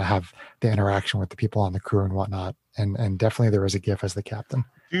fun to kind of have the interaction with the people on the crew and whatnot. And definitely there is a GIF as the captain.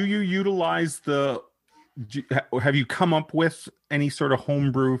 Do you utilize have you come up with any sort of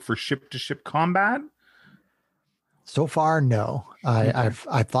homebrew for ship-to-ship combat? So far, no. I've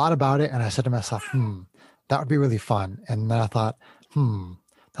thought about it, and I said to myself, that would be really fun. And then I thought,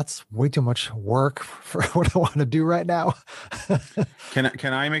 that's way too much work for what I want to do right now.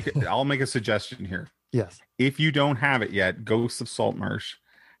 Can I make it? I'll make a suggestion here. Yes. If you don't have it yet, Ghosts of Saltmarsh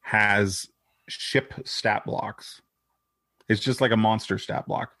has ship stat blocks. It's just like a monster stat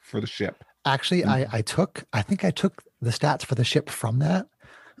block for the ship. Actually, I think I took the stats for the ship from that.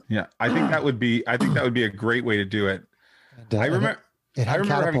 Yeah, I think that would be a great way to do it. I remember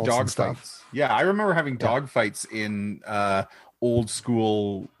having dogfights. Yeah, I remember having dogfights in old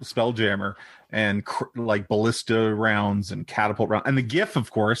school Spelljammer and like ballista rounds and catapult rounds, and the GIF,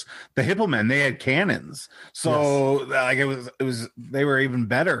 of course, the hippo men, they had cannons, so like it was they were even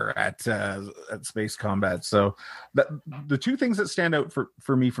better at space combat. So the two things that stand out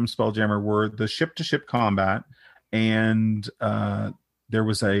for me from Spelljammer were the ship to ship combat, and there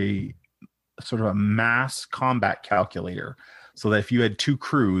was a sort of a mass combat calculator, so that if you had two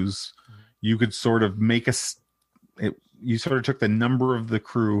crews, you could sort of make you sort of took the number of the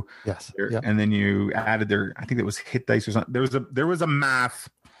crew, and then you added their, I think it was hit dice or something. There was a math.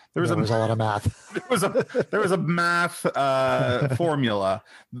 There was a lot of math. There was a math formula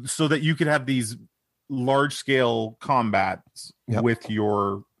so that you could have these large scale combats with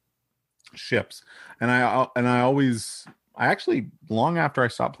your ships. And I actually, long after I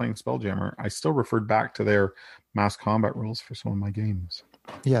stopped playing Spelljammer, I still referred back to their mass combat rules for some of my games.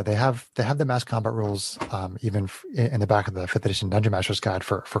 Yeah, they have the mass combat rules even in the back of the 5th edition Dungeon Master's Guide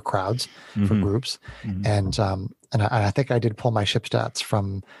for crowds, for groups, and I think I did pull my ship stats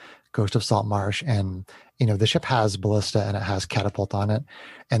from Ghost of Saltmarsh, and the ship has ballista and it has catapult on it,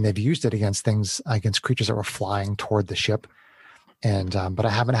 and they've used it against creatures that were flying toward the ship, and but I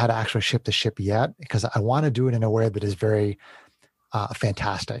haven't had to actually ship the ship yet because I want to do it in a way that is very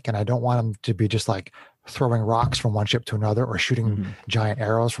fantastic, and I don't want them to be just like throwing rocks from one ship to another or shooting giant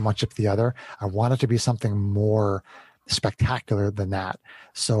arrows from one ship to the other. I want it to be something more spectacular than that.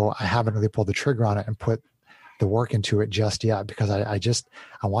 So I haven't really pulled the trigger on it and put the work into it just yet because I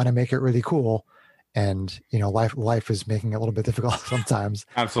want to make it really cool. And life is making it a little bit difficult sometimes.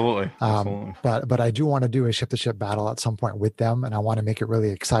 Absolutely. But I do want to do a ship to ship battle at some point with them, and I want to make it really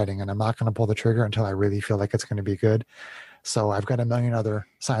exciting. And I'm not going to pull the trigger until I really feel like it's going to be good. So I've got a million other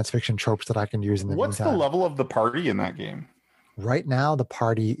science fiction tropes that I can use in the What's meantime. the level of the party in that game? Right now, the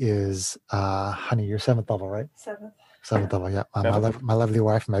party is, honey, you're 7th level, right? Seventh level, yeah. My lovely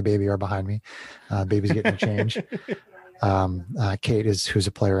wife and my baby are behind me. Baby's getting a change. Kate who's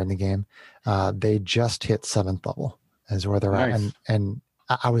a player in the game. They just hit 7th level is where they're Nice. at. And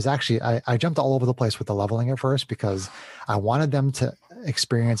I was actually, I jumped all over the place with the leveling at first because I wanted them to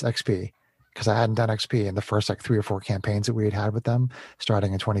experience XP because I hadn't done XP in the first like 3 or 4 campaigns that we had with them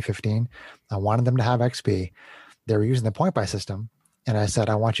starting in 2015. I wanted them to have XP. They were using the point buy system. And I said,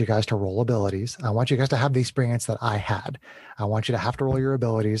 I want you guys to roll abilities. I want you guys to have the experience that I had. I want you to have to roll your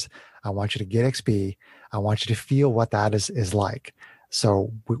abilities. I want you to get XP. I want you to feel what that is like.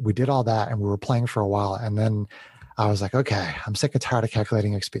 So we did all that and we were playing for a while. And then I was like, okay, I'm sick and tired of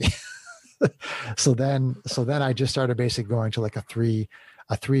calculating XP. So then I just started basically going to like a three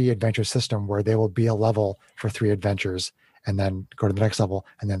adventure system where they will be a level for 3 adventures and then go to the next level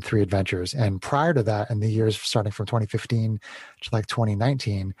and then 3 adventures. And prior to that, in the years starting from 2015 to like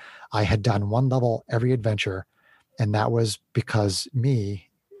 2019, I had done 1 level every adventure. And that was because me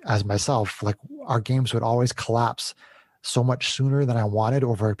as myself, like our games would always collapse so much sooner than I wanted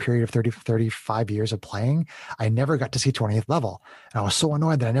over a period of 35 years of playing. I never got to see 20th level. And I was so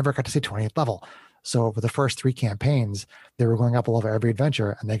annoyed that I never got to see 20th level. So over the first 3 campaigns, they were going up a level every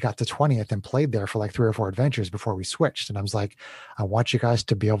adventure and they got to 20th and played there for like 3 or 4 adventures before we switched. And I was like, I want you guys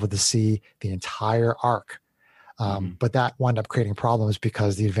to be able to see the entire arc. But that wound up creating problems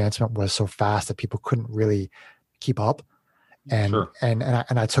because the advancement was so fast that people couldn't really keep up. And Sure. and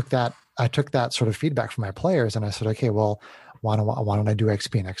I took that sort of feedback from my players and I said, okay, well, why don't I do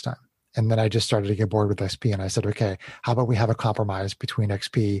XP next time? And then I just started to get bored with XP and I said, okay, how about we have a compromise between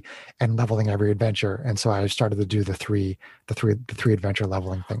XP and leveling every adventure? And so I started to do the three adventure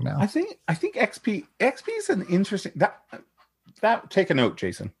leveling thing now. I think XP is an interesting that take a note,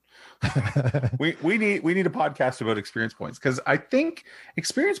 Jason. we need a podcast about experience points because I think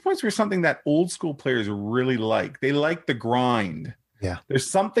experience points were something that old school players really like. They like the grind. Yeah. There's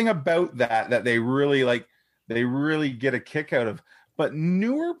something about that they really like. They really get a kick out of. But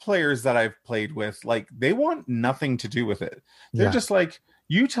newer players that I've played with, like they want nothing to do with it. They're just like,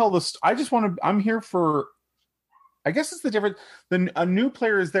 you tell the. I'm here for. I guess it's the difference. A new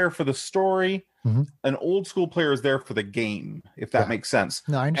player is there for the story. Mm-hmm. An old school player is there for the game, if that makes sense.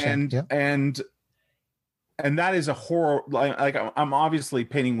 No, I understand. And that is a horror. Like I'm obviously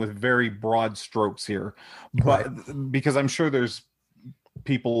painting with very broad strokes here, but because I'm sure there's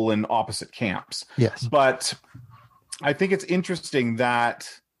people in opposite camps. Yes, but I think it's interesting that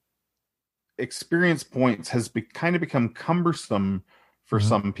experience points has kind of become cumbersome for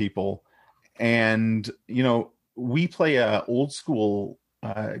some people, and we play a old school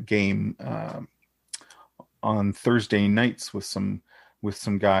game on Thursday nights with some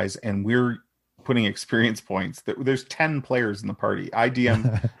guys, and we're putting experience points. There's 10 players in the party.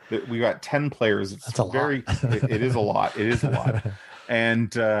 IDM, we got 10 players. It's it is a lot. It is a lot,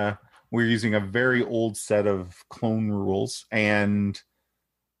 and we're using a very old set of clone rules and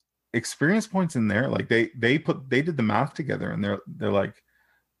experience points in there. Like they did the math together, and they're like,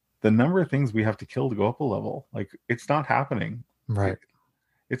 the number of things we have to kill to go up a level, like it's not happening. Right.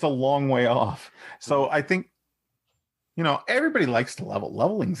 It's a long way off. So I think, everybody likes to level.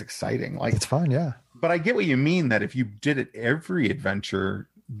 Leveling's exciting. Like it's fun. Yeah. But I get what you mean, that if you did it every adventure,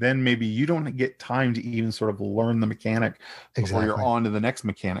 then maybe you don't get time to even sort of learn the mechanic before you're on to the next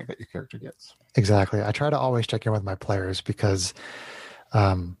mechanic that your character gets. Exactly. I try to always check in with my players because,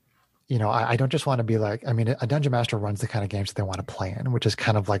 I don't just want to be like, a dungeon master runs the kind of games that they want to play in, which is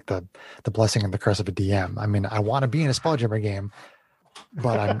kind of like the blessing and the curse of a DM. I want to be in a Spelljammer game,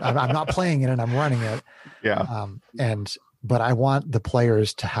 but I'm not playing it and I'm running it. Yeah. But I want the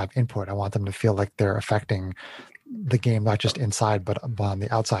players to have input. I want them to feel like they're affecting the game, not just inside, but on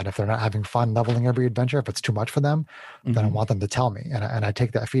the outside. If they're not having fun leveling every adventure, if it's too much for them, then I want them to tell me. And I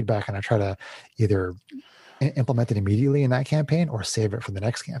take that feedback and I try to either implement it immediately in that campaign or save it for the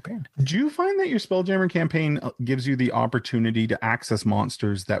next campaign. Do you find that your Spelljammer campaign gives you the opportunity to access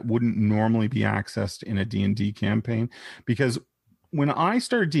monsters that wouldn't normally be accessed in a D&D campaign? Because when I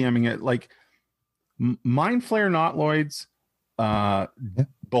started DMing it, like Mind Flayer Nautiloids,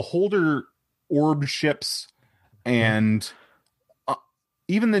 Beholder orb ships, and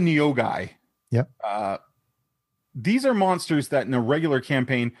even the Neogai. Yep. These are monsters that in a regular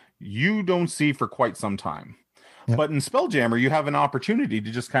campaign you don't see for quite some time. Yep. But in Spelljammer, you have an opportunity to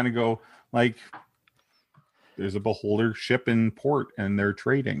just kind of go like, there's a Beholder ship in port and they're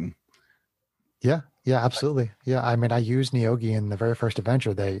trading. Yeah, absolutely. Yeah, I used Neogi in the very first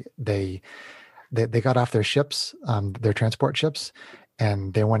adventure. They they got off their ships, their transport ships,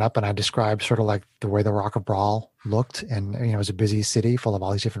 and they went up, and I described sort of like the way the Rock of Brawl looked, and it was a busy city full of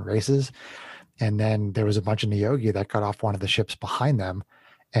all these different races. And then there was a bunch of Neogi that got off one of the ships behind them,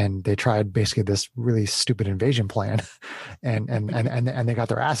 and they tried basically this really stupid invasion plan, and they got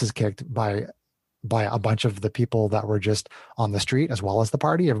their asses kicked by a bunch of the people that were just on the street as well as the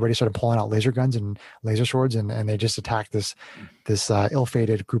party. Everybody started pulling out laser guns and laser swords, and they just attacked this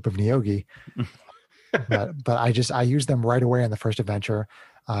ill-fated group of Neogi. but I used them right away in the first adventure,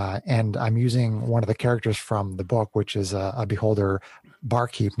 and I'm using one of the characters from the book, which is a beholder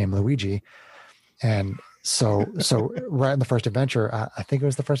barkeep named Luigi. And so right in the first adventure, I think it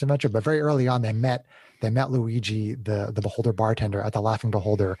was the first adventure, but very early on they met Luigi, the beholder bartender, at the Laughing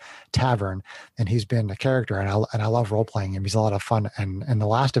Beholder Tavern, and he's been a character, and I love role playing him. He's a lot of fun. And the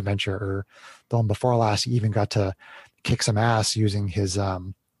last adventure, or the one before last, he even got to kick some ass using his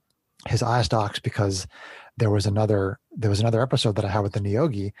eye stalks, because there was another episode that I had with the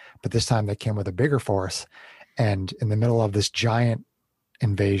Neogi, but this time they came with a bigger force, and in the middle of this giant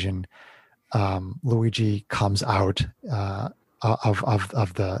invasion, Luigi comes out of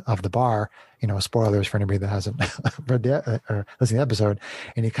the bar. Spoilers for anybody that hasn't read or listened to the episode.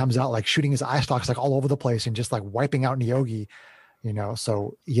 And he comes out like shooting his eye stalks like all over the place and just like wiping out Neogi.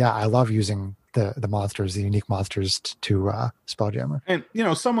 So yeah, I love using the monsters, the unique monsters to Spelljammer. And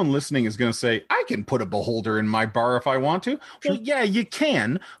someone listening is going to say, I can put a beholder in my bar if I want to. Sure. Well, yeah, you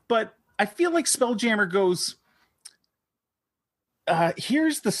can, but I feel like Spelljammer goes,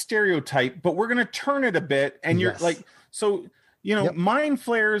 here's the stereotype, but we're going to turn it a bit. And you're like, so, yep. Mind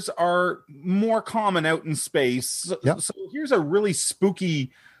flares are more common out in space. So, so here's a really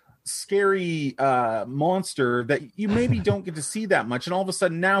spooky, scary monster that you maybe don't get to see that much. And all of a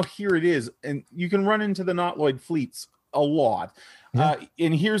sudden now here it is. And you can run into the Nautiloid fleets a lot. Yeah.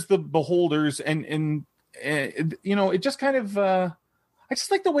 And here's the beholders. And it just kind of... I just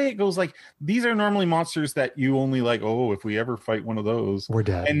like the way it goes. Like, these are normally monsters that you only like, oh, if we ever fight one of those, we're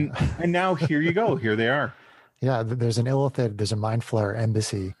dead. And now here you go. Here they are. Yeah, there's an Illithid, there's a Mind Flare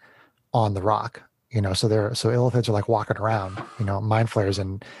embassy on the rock. So Illithids are like walking around, Mind Flares,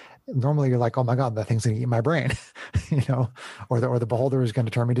 and normally you're like, oh my God, that thing's gonna eat my brain, or the beholder is going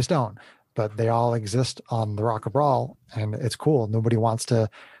to turn me to stone. But they all exist on the Rock of Brawl, and it's cool. Nobody wants to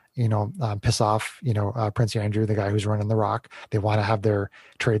piss off, Prince Andrew, the guy who's running the rock. They want to have their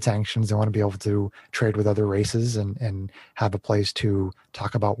trade sanctions. They want to be able to trade with other races and have a place to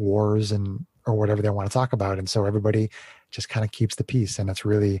talk about wars or whatever they want to talk about. And so everybody just kind of keeps the peace, and it's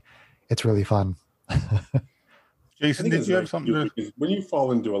really fun. Jason, did you have something when you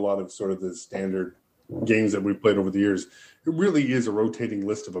fall into a lot of sort of the standard games that we've played over the years, it really is a rotating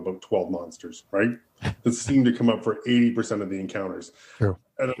list of about 12 monsters, right? That seem to come up for 80% of the encounters. True.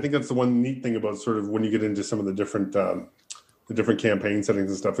 And I think that's the one neat thing about sort of when you get into some of the different campaign settings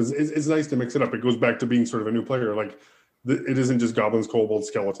and stuff, is it's nice to mix it up. It goes back to being sort of a new player. Like, it isn't just goblins, kobolds,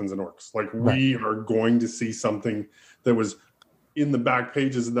 skeletons, and orcs. Like, we are going to see something that was in the back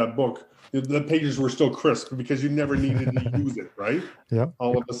pages of that book. The pages were still crisp because you never needed to use it, right? Yeah.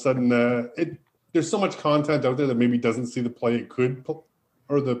 All of a sudden, there's so much content out there that maybe doesn't see the play it could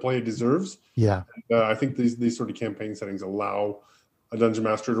or the play it deserves. Yeah. I think these sort of campaign settings allow a dungeon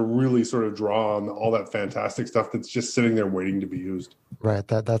master to really sort of draw on all that fantastic stuff that's just sitting there waiting to be used. Right.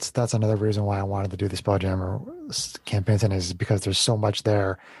 That's another reason why I wanted to do the Spelljammer campaign settings, is because there's so much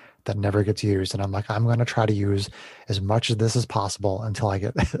there that never gets used. And I'm like, I'm going to try to use as much of this as possible until I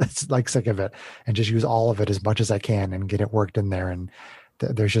get like sick of it, and just use all of it as much as I can and get it worked in there. And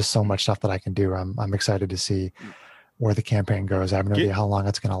there's just so much stuff that I can do. I'm excited to see where the campaign goes. I have no idea how long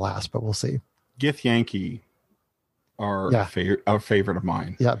it's going to last, but we'll see. Gith Yankee are a favorite of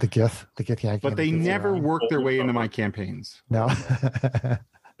mine. Yeah, the Gith Yankee. But they never work their way into my campaigns. No.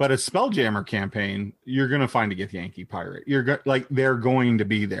 But a Spelljammer campaign, you're going to find a Gith Yankee pirate. They're going to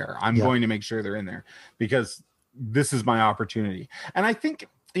be there. I'm going to make sure they're in there, because this is my opportunity. And I think,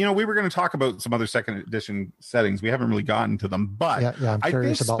 we were going to talk about some other second edition settings. We haven't really gotten to them, but I'm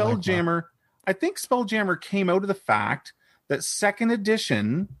curious about Spelljammer. I think Spelljammer came out of the fact that second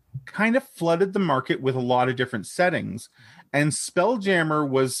edition kind of flooded the market with a lot of different settings, and Spelljammer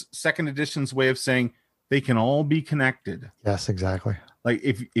was second edition's way of saying they can all be connected. Yes, exactly. Like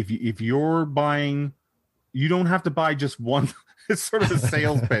if you're buying, you don't have to buy just one. It's sort of a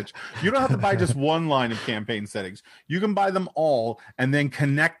sales pitch. You don't have to buy just one line of campaign settings. You can buy them all and then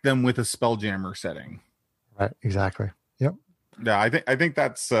connect them with a Spelljammer setting. Right. Exactly. Yep. Yeah, I think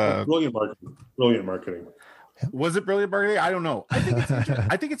that's brilliant marketing. Brilliant marketing. Was it brilliant marketing? I don't know.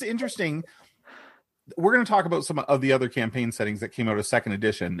 I think it's interesting we're going to talk about some of the other campaign settings that came out of second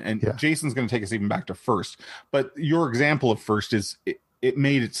edition, and Jason's going to take us even back to first. But your example of first is it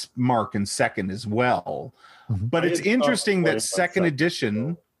made its mark in second as well. Mm-hmm. But it's interesting that second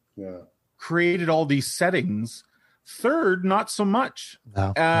edition created all these settings. Third, not so much.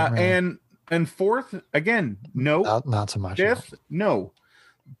 No, really. And fourth, again, no, not so much. Fifth, no.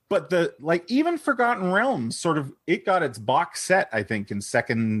 But even Forgotten Realms sort of, it got its box set, I think, in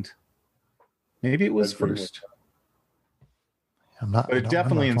second. Maybe it was first. But it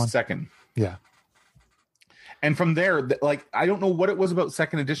definitely in second. Yeah. And from there, I don't know what it was about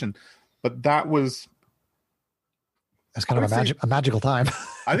second edition, but that was. It's kind of a magical time.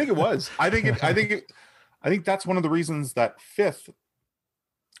 I think it was. I think that's one of the reasons that fifth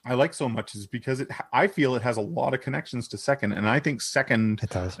I like so much is because I feel it has a lot of connections to second, and I think second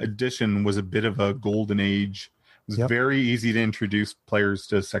edition was a bit of a golden age. It was very easy to introduce players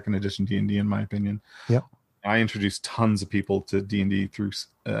to second edition D&D, in my opinion. Yep. I introduced tons of people to D&D through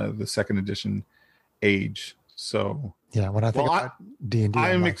the second edition age. So when I think about D&D,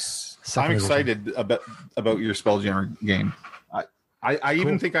 I'm excited about your Spelljammer game. I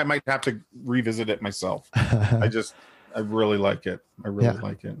even think I might have to revisit it myself. I really like it. I really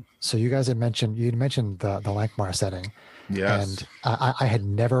like it. So you guys had mentioned the Lankmar setting. Yes. And I had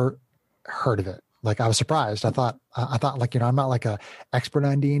never heard of it. I was surprised. I thought I'm not like a expert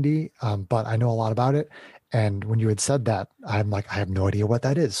on D&D, but I know a lot about it. And when you had said that, I'm like, I have no idea what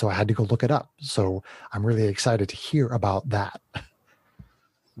that is. So I had to go look it up. So I'm really excited to hear about that.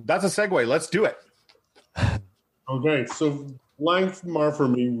 That's a segue. Let's do it. Okay. So Lankmar for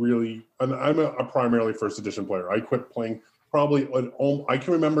me, really, and I'm a primarily first edition player. I quit playing I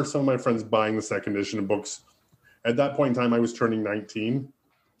can remember some of my friends buying the second edition of books. At that point in time, I was turning 19.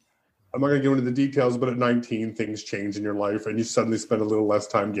 I'm not going to go into the details, but at 19, things change in your life, and you suddenly spend a little less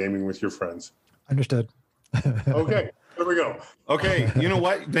time gaming with your friends. Understood. Okay, there we go. Okay, you know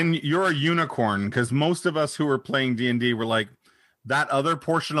what? Then you're a unicorn, because most of us who were playing D&D were like, that other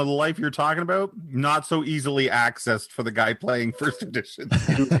portion of the life you're talking about, not so easily accessed for the guy playing first edition.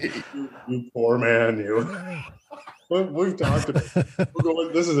 you poor man, you. We've talked about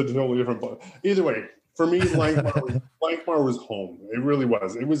it. This is a totally different book. Either way, for me, Lankmar was home. It really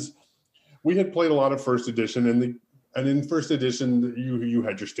was. We had played a lot of first edition, and in first edition, you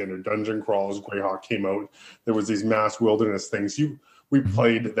had your standard dungeon crawls. Greyhawk came out. There was these mass wilderness things. We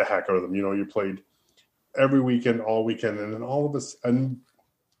played the heck out of them. You played every weekend, all weekend, and then all of us, and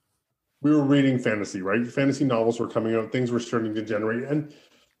we were reading fantasy, right? Fantasy novels were coming out. Things were starting to generate, and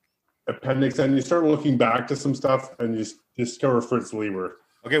Appendix N. You start looking back to some stuff, and you discover Fritz Lieber.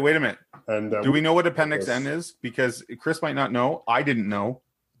 Okay, wait a minute. And do we know what Appendix N is? Because Chris might not know. I didn't know.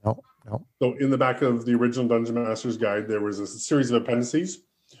 No. So in the back of the original Dungeon Master's Guide, there was a series of appendices.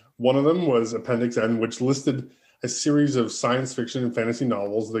 One of them was Appendix N, which listed a series of science fiction and fantasy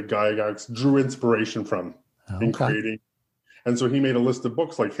novels that Gygax drew inspiration from in creating. And so he made a list of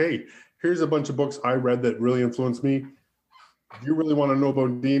books like, hey, here's a bunch of books I read that really influenced me. If you really want to know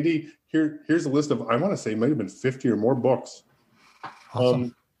about D&D, here's a list of, I want to say it might have been 50 or more books.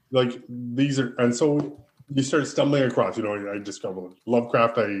 Awesome. These are, and so you start stumbling across, I discovered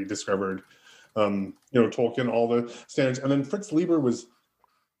Lovecraft, I discovered, Tolkien, all the standards. And then Fritz Lieber was,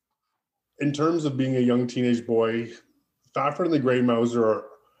 in terms of being a young teenage boy, Fafhrd and the Grey Mouser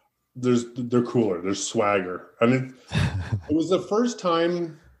they're cooler, there's swagger. And it was the first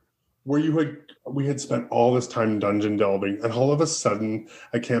time where we had spent all this time dungeon delving, and all of a sudden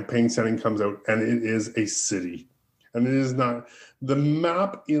a campaign setting comes out, and it is a city. And it is not, the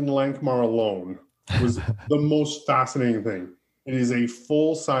map in Lankmar alone was the most fascinating thing. It is a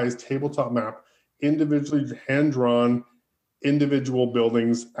full-size tabletop map, individually hand-drawn, individual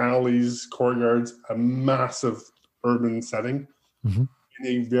buildings, alleys, courtyards, a massive urban setting, in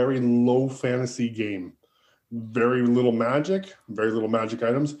a very low fantasy game. Very little magic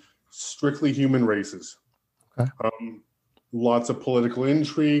items, strictly human races. Okay. Lots of political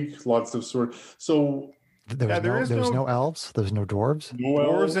intrigue, lots of so there's no elves, there's no dwarves.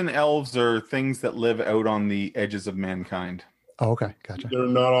 Dwarves and elves are things that live out on the edges of mankind. Oh, okay, gotcha. They're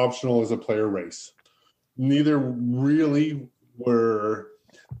not optional as a player race. Neither really were.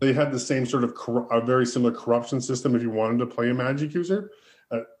 They had the same sort of a very similar corruption system. If you wanted to play a magic user,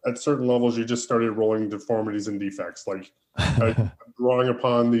 at certain levels, you just started rolling deformities and defects, like drawing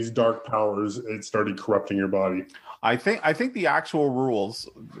upon these dark powers. It started corrupting your body. I think the actual rules,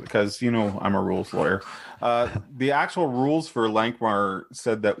 because I'm a rules lawyer, the actual rules for Lankmar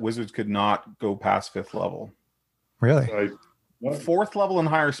said that wizards could not go past 5th level. Really? 4th level and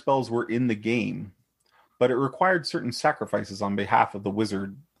higher spells were in the game, but it required certain sacrifices on behalf of the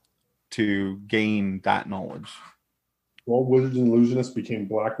wizard to gain that knowledge? Well, wizards and illusionists became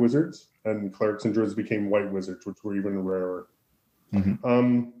black wizards, and clerics and druids became white wizards, which were even rarer.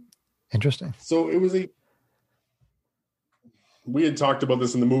 Interesting. So it was we had talked about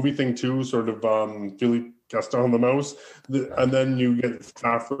this in the movie thing too, sort of Philippe Gaston the Mouse, and then you get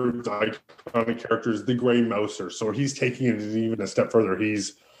Stafford's iconic characters, the Grey Mouser. So he's taking it even a step further.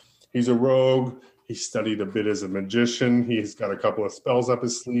 He's a rogue. He studied a bit as a magician. He's got a couple of spells up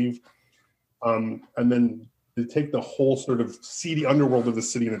his sleeve, and then they take the whole sort of seedy underworld of the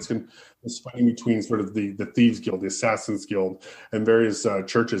city, and it's fighting between sort of the Thieves Guild, the Assassins Guild, and various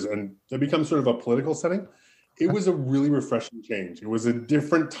churches, and it becomes sort of a political setting. It was a really refreshing change. It was a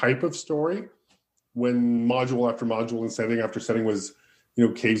different type of story when module after module and setting after setting was,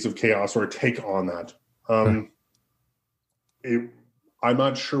 Caves of Chaos or a take on that. I'm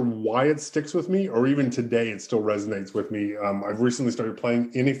not sure why it sticks with me, or even today it still resonates with me. I've recently started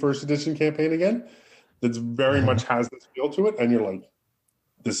playing in a first edition campaign again that's very much has this feel to it. And you're like,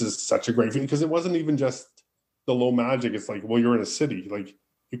 this is such a great feeling, because it wasn't even just the low magic. It's like, well, you're in a city. Like,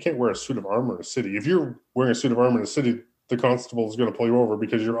 you can't wear a suit of armor in a city. If you're wearing a suit of armor in a city, the constable is going to pull you over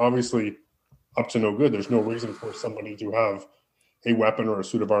because you're obviously up to no good. There's no reason for somebody to have a weapon or a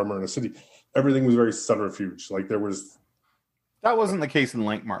suit of armor in a city. Everything was very subterfuge. Like, that wasn't the case in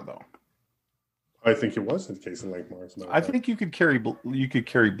Lankmar, though. I think it was the case in Lankmar. I think you could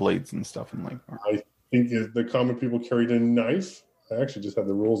carry blades and stuff in Lankmar. I think the common people carried a knife. I actually just had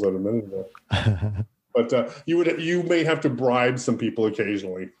the rules out a minute ago. But you may have to bribe some people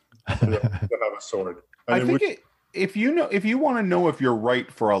occasionally to have a sword. And I think if you want to know if you're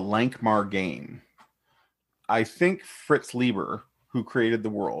right for a Lankmar game, I think Fritz Lieber, who created the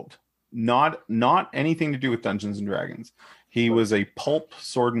world, not anything to do with Dungeons and Dragons. He was a pulp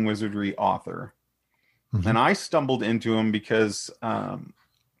sword and wizardry author, and I stumbled into him because I'm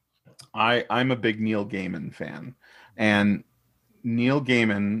a big Neil Gaiman fan, and Neil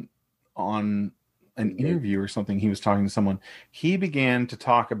Gaiman on an interview or something, he was talking to someone. He began to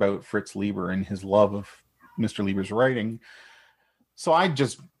talk about Fritz Lieber and his love of Mr. Lieber's writing. So I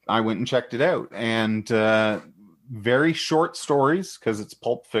went and checked it out, and very short stories because it's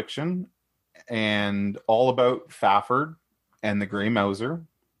pulp fiction, and all about Fafford and the Grey Mouser,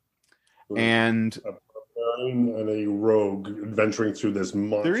 and a barbarian and a rogue adventuring through this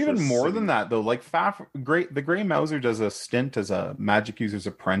monstrous they're even more city. than that, though. Like the Grey Mouser does a stint as a magic user's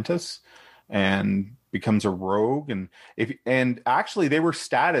apprentice and becomes a rogue, and actually they were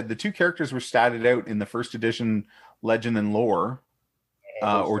statted. The two characters were statted out in the first edition Legend and Lore,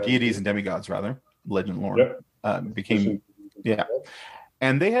 or Deities and Demigods rather. Legend and Lore. Yep. Became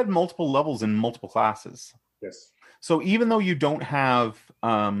and they had multiple levels in multiple classes. Yes. So even though you don't have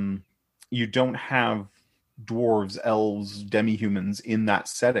dwarves, elves, demi-humans in that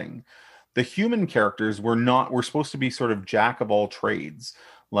setting, the human characters were supposed to be sort of jack of all trades.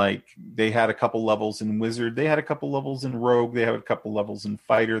 Like, they had a couple levels in wizard, they had a couple levels in rogue, they had a couple levels in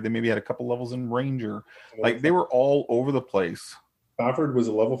fighter, they maybe had a couple levels in ranger. Like, they were all over the place. Stafford was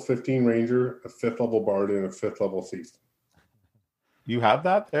a level 15 ranger, a 5th level bard, and a 5th level thief. You have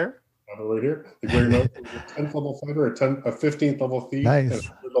that there? I have it right here. The Grey Mouse was a 10th level fighter, a 15th level thief, nice. And a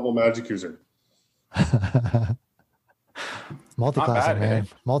 3rd level magic user. Multiclassing, man.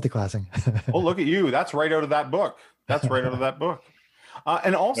 Multiclassing. Oh, look at you. That's right out of that book.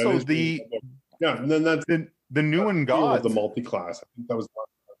 And also and then that's the new and gods. The multi-class. I think that was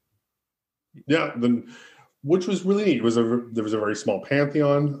which was really neat. There was a very small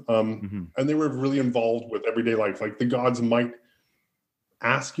pantheon, and they were really involved with everyday life. Like, the gods might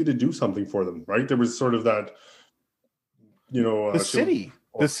ask you to do something for them, right? There was sort of that, the city.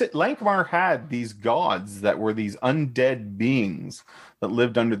 Lankmar had these gods that were these undead beings that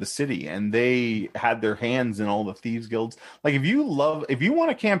lived under the city, and they had their hands in all the thieves guilds. Like, if you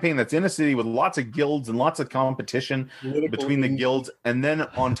want a campaign that's in a city with lots of guilds and lots of competition between the guilds, and then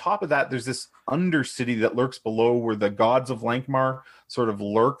on top of that, there's this undercity that lurks below where the gods of Lankmar sort of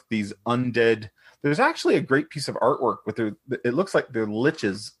lurk, these undead. There's actually a great piece of artwork with it looks like they're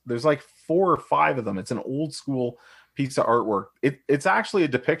liches. There's like 4 or 5 of them. It's an old school piece of artwork. It's actually a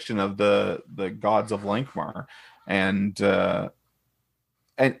depiction of the gods of Lankmar, and you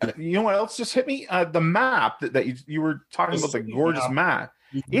know what else just hit me? The map that you were talking about, the gorgeous map.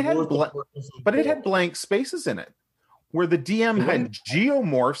 It had blank spaces in it where the DM had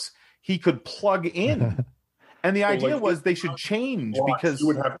geomorphs he could plug in. And the idea was they should change because you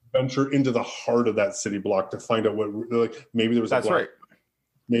would have to venture into the heart of that city block to find out what, like, maybe there was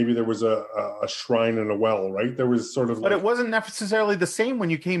maybe there was a shrine and a well, right? There was sort of, but it wasn't necessarily the same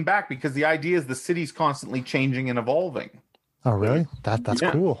when you came back, because the idea is the city's constantly changing and evolving. Oh, really? That's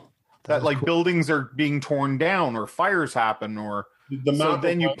cool. that like cool. buildings are being torn down or fires happen, or so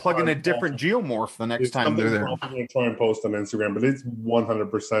then you plug in a different geomorph the next time they're there. I'm going to try and post on Instagram, but it's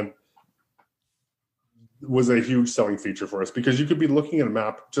 100% was a huge selling feature for us, because you could be looking at a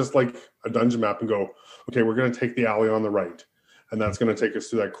map just like a dungeon map and go, okay, we're going to take the alley on the right, and that's going to take us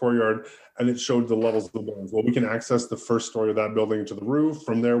to that courtyard, and it showed the levels of the buildings. Well, we can access the first story of that building to the roof.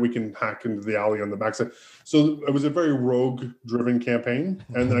 From there, we can hack into the alley on the backside. So it was a very rogue-driven campaign,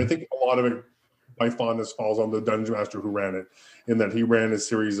 and I think a lot of it, by fondness, falls on the dungeon master who ran it, in that he ran a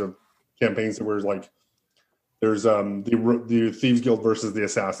series of campaigns that were like, there's the Thieves Guild versus the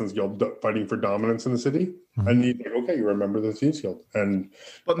Assassins Guild fighting for dominance in the city, and you think, okay, you remember the Thieves Guild,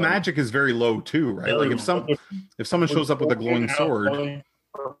 but magic is very low too, right? Like if someone shows up with a glowing sword,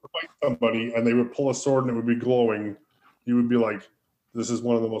 fight somebody, and they would pull a sword and it would be glowing, you would be like, this is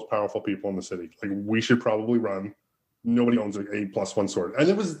one of the most powerful people in the city. Like, we should probably run. Nobody owns a +1 sword, and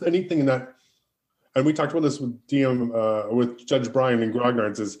it was anything in that. And we talked about this with DM with Judge Brian and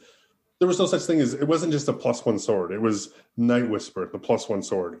Grognard's, is there was no such thing as, it wasn't just a +1 sword. It was Night Whisper, the +1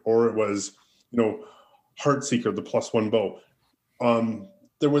 sword, or it was, Heartseeker, the +1 bow.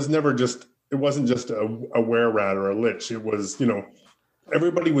 There was never just, it wasn't just a were-rat or a lich. It was,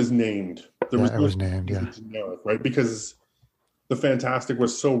 everybody was named. It was named, yeah. Generic, right? Because the fantastic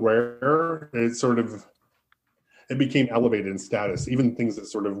was so rare, it became elevated in status. Even things that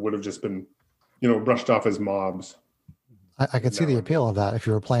sort of would have just been, brushed off as mobs. I could see the appeal of that if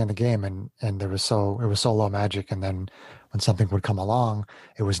you were playing the game and it was so low magic, and then when something would come along,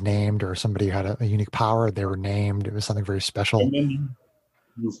 it was named, or somebody had a unique power, they were named. It was something very special. And then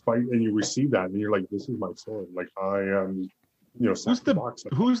you fight and you receive that, and you're like, "This is my sword." Like, I am,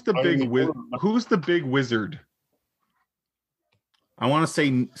 who's the big wizard? I want to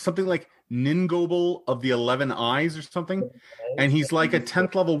say something like Ningobel of the 11 Eyes or something, and he's like a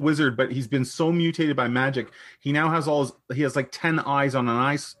 10th level wizard, but he's been so mutated by magic, he now has he has like 10 eyes on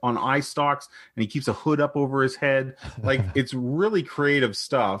eye stalks, and he keeps a hood up over his head. Like, it's really creative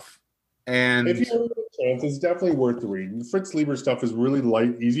stuff. And if you have a chance, it's definitely worth the read. Fritz Lieber stuff is really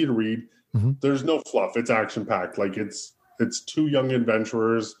light, easy to read. There's no fluff. It's action packed. Like, it's two young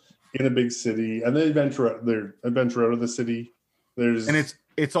adventurers in a big city, and they adventure out of the city.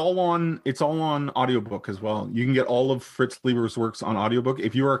 It's all on audiobook as well. You can get all of Fritz Lieber's works on audiobook.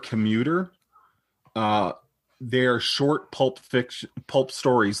 If you are a commuter, they're short pulp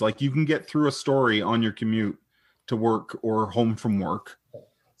stories. Like, you can get through a story on your commute to work or home from work.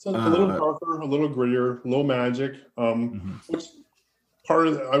 So a little darker, a little grittier, low magic. Which part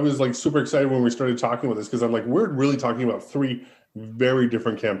of I was like super excited when we started talking about this, because I'm like, we're really talking about 3 very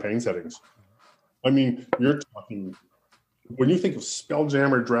different campaign settings. I mean, you're talking, when you think of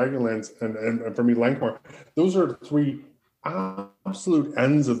Spelljammer, Dragonlance, and for me, Lankmore, those are 3 absolute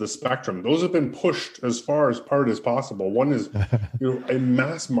ends of the spectrum. Those have been pushed as far as possible. One is, a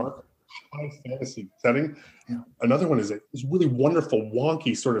mass market high fantasy setting. Another one is this really wonderful,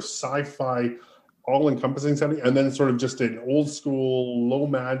 wonky sort of sci-fi, all-encompassing setting, and then sort of just an old school, low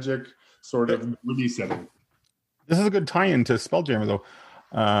magic sort of gritty setting. This is a good tie-in to Spelljammer,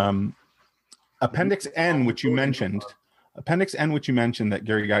 though. Appendix N, which you mentioned that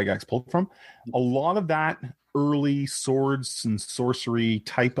Gary Gygax pulled from, a lot of that early swords and sorcery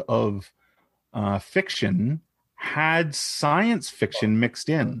type of fiction had science fiction mixed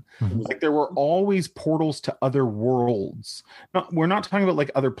in. Like, there were always portals to other worlds. We're not talking about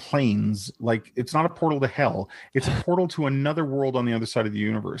like other planes. Like, it's not a portal to hell. It's a portal to another world on the other side of the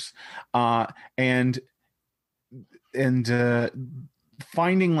universe. And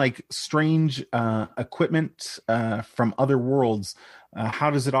finding like strange equipment from other worlds. How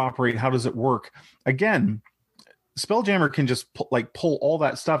does it operate? How does it work? Again, Spelljammer can just pull all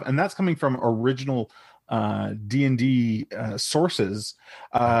that stuff, and that's coming from original D&D sources.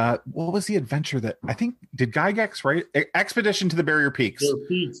 What was the adventure that I think did Gygax write? Expedition to the Barrier Peaks.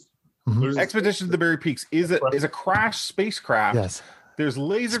 Expedition to the Barrier Peaks is a crash spacecraft. Yes. There's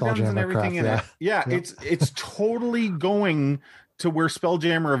laser guns and everything in it. Yeah, yep. It's totally going to where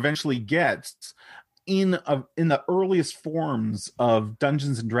Spelljammer eventually gets in the earliest forms of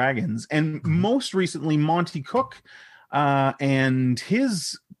Dungeons and Dragons. And most recently, Monty Cook and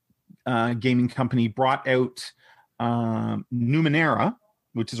his gaming company brought out Numenera,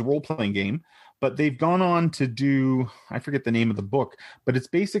 which is a role-playing game, but they've gone on to do, I forget the name of the book, but it's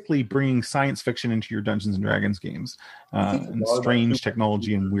basically bringing science fiction into your Dungeons and Dragons games, and strange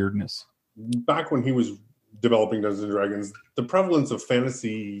technology and weirdness. Back when he was developing Dungeons and Dragons, the prevalence of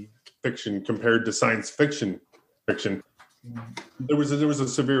fantasy fiction compared to science fiction there was a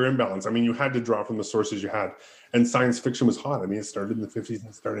severe imbalance. I mean, you had to draw from the sources you had, and science fiction was hot. I mean, it started in the 50s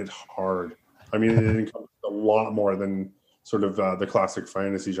and started hard. I mean, it encompassed a lot more than sort of the classic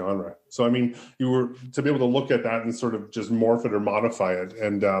fantasy genre. So, I mean, you were to be able to look at that and sort of just morph it or modify it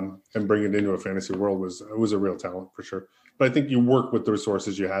and bring it into a fantasy world was a real talent for sure. But I think you work with those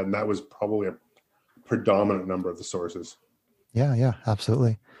sources you had, and that was probably a predominant number of the sources. Yeah,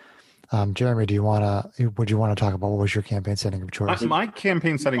 absolutely. Jeremy, would you want to talk about what was your campaign setting of choice? My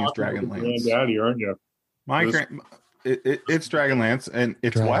campaign setting is Dragonlance. Daddy, aren't you? It's Dragonlance, and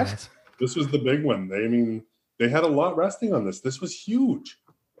it's Dragonlance. What? This was the big one. They had a lot resting on this. This was huge.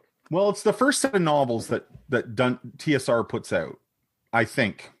 Well, it's the first set of novels that TSR puts out, I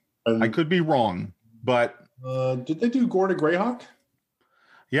think. I could be wrong, but did they do Gore to Greyhawk?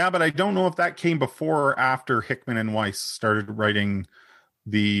 Yeah, but I don't know if that came before or after Hickman and Weiss started writing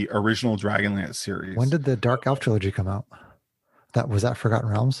the original Dragonlance series. When did the Dark Elf trilogy come out? Was that Forgotten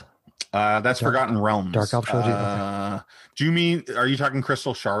Realms? That's Forgotten Realms. Dark Elf trilogy. Okay. Do you mean? Are you talking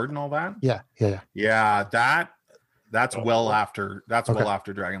Crystal Shard and all that? Yeah. Yeah, that's well after. That's well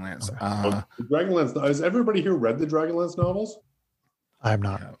after Dragonlance. Okay. Dragonlance. Has everybody here read the Dragonlance novels? I have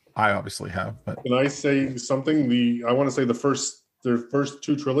not. Yeah, I obviously have. But can I say something? I want to say their first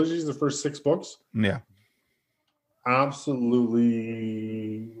two trilogies, the first 6 books. Yeah.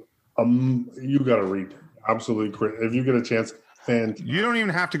 Absolutely. You got to read. Absolutely. If you get a chance, fantastic. You don't even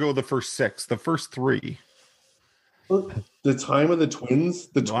have to go the first 6. The first 3. The Time of the Twins.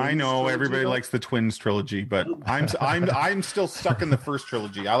 I know everybody likes the Twins trilogy, but I'm still stuck in the first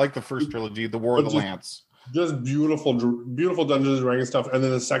trilogy. I like the first trilogy, The War of the Lance. Just beautiful Dungeons and Dragons stuff, and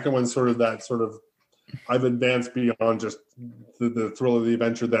then the second one, I've advanced beyond just the thrill of the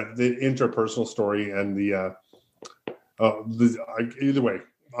adventure, that the interpersonal story and either way,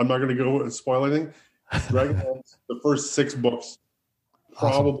 I'm not going to go spoil anything. Dragonlance, the first 6 books,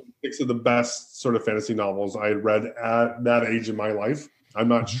 probably awesome. 6 of the best sort of fantasy novels I had read at that age in my life. I'm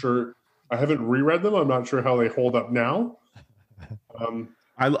not sure. I haven't reread them. I'm not sure how they hold up now.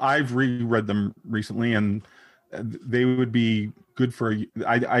 I've reread them recently, and they would be good for.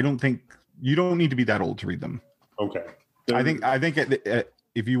 I don't think you don't need to be that old to read them. Okay. I think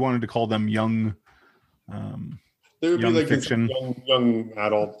if you wanted to call them young. They would young be like fiction. Young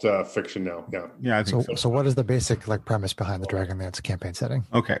adult fiction now. Yeah. Yeah. I think so what is the basic premise behind the Dragonlance campaign setting?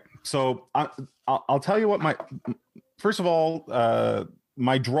 Okay. So I'll tell you what first of all,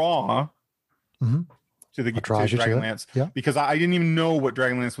 my draw to the Dragonlance, because I didn't even know what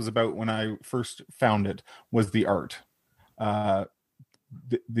Dragonlance was about when I first found it, was the art. The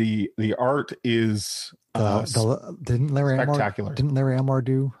art is didn't Larry spectacular. Didn't Larry Elmore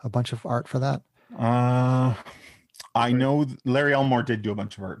do a bunch of art for that? I know Larry Elmore did do a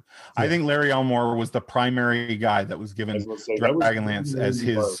bunch of art. Yeah. I think Larry Elmore was the primary guy that was given Dragonlance as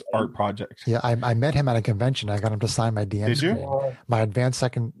his art project. Yeah, I met him at a convention. I got him to sign my DM screen. You? My advanced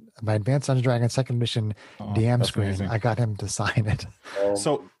Dungeons and Dragons 2nd edition DM screen. Amazing. I got him to sign it.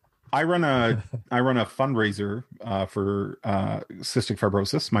 So I run a fundraiser for cystic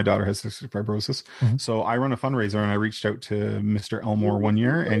fibrosis. My daughter has cystic fibrosis. Mm-hmm. So I run a fundraiser, and I reached out to Mr. Elmore one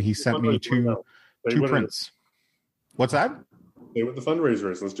year, and he sent me two prints. What's that? Say what the fundraiser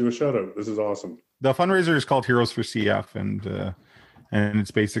is. Let's do a shout out. This is awesome. The fundraiser is called Heroes for CF, and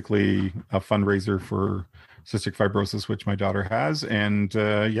it's basically a fundraiser for cystic fibrosis, which my daughter has. And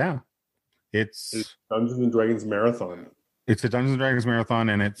it's Dungeons and Dragons marathon. It's a Dungeons and Dragons marathon,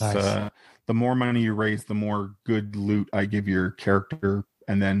 and it's nice. The more money you raise, the more good loot I give your character,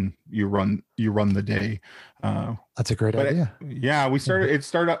 and then you run the day. That's a great idea. We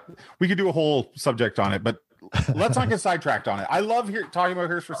started. We could do a whole subject on it, but let's not get sidetracked on it. I love talking about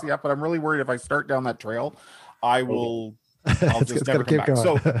Heroes for CF, but I'm really worried if I start down that trail, I'll just never come back. Going.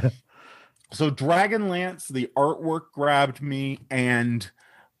 So Dragonlance, the artwork grabbed me, and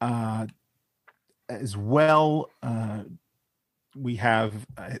as well, we have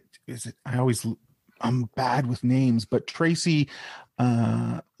I'm bad with names, but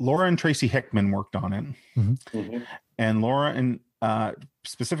Laura and Tracy Hickman worked on it. Mm-hmm. Mm-hmm. And Laura and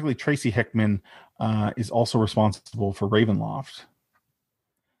specifically Tracy Hickman is also responsible for Ravenloft.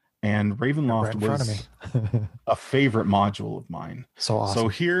 And Ravenloft was a favorite module of mine. So awesome. So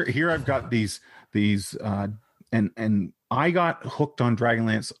here I've got these and I got hooked on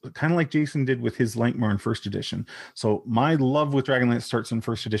Dragonlance, kind of like Jason did with his Lankmore in first edition. So my love with Dragonlance starts in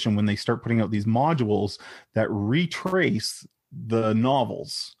first edition when they start putting out these modules that retrace the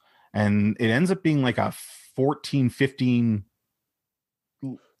novels. And it ends up being like a 14, 15...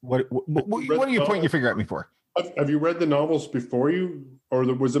 What are you pointing your finger at me for? Have you read the novels before you, or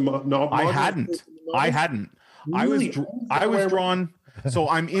was it novel? I hadn't. Really? I was drawn. So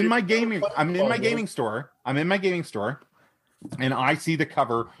I'm in my gaming store. And I see the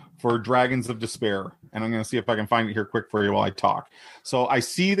cover for Dragons of Despair. And I'm going to see if I can find it here quick for you while I talk. So I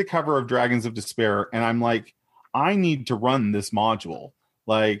see the cover of Dragons of Despair, and I'm like, I need to run this module.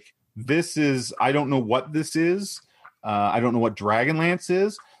 Like, this is, I don't know what this is. I don't know what Dragonlance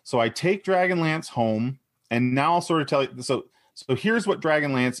is. So I take Dragonlance home, and now I'll sort of tell you. So here's what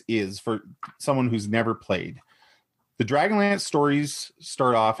Dragonlance is for someone who's never played. The Dragonlance stories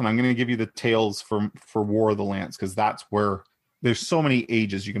start off, and I'm going to give you the tales for War of the Lance, because that's where there's so many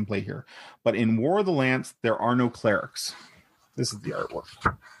ages you can play here. But in War of the Lance, there are no clerics. This is the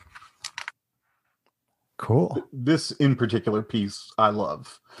artwork. Cool. This in particular piece I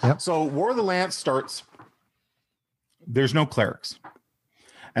love. Yep. So War of the Lance starts, there's no clerics.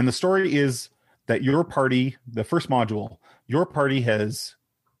 And the story is that your party, the first module, your party has,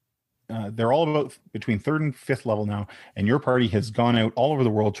 they're all about between 3rd and 5th level now, and your party has gone out all over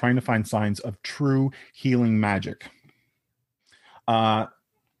the world trying to find signs of true healing magic.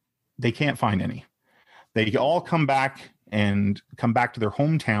 They can't find any. They all come back to their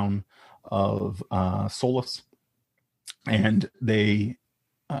hometown of Solus, and they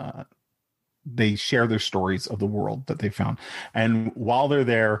share their stories of the world that they found. And while they're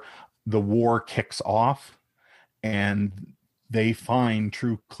there, the war kicks off, and they find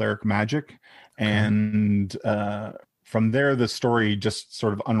true cleric magic, and from there the story just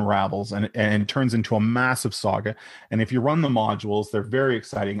sort of unravels and turns into a massive saga. And if you run the modules, they're very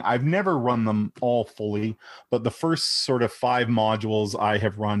exciting. I've never run them all fully, but the first sort of 5 modules I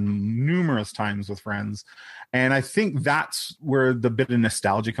have run numerous times with friends. And I think that's where the bit of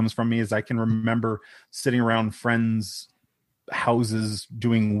nostalgia comes from me, is I can remember sitting around friends' houses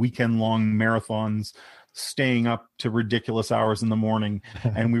doing weekend-long marathons, staying up to ridiculous hours in the morning,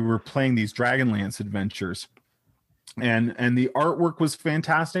 and we were playing these Dragonlance adventures. And the artwork was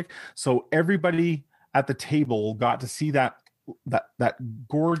fantastic. So everybody at the table got to see that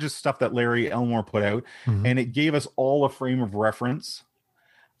gorgeous stuff that Larry Elmore put out, and it gave us all a frame of reference.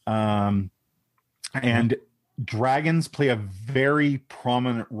 And dragons play a very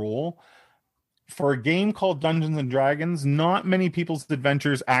prominent role. For a game called Dungeons and Dragons, not many people's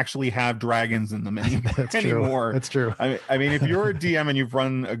adventures actually have dragons in them anymore. That's true. I mean, if you're a DM and you've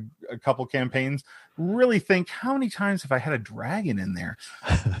run a couple campaigns, really think, how many times have I had a dragon in there?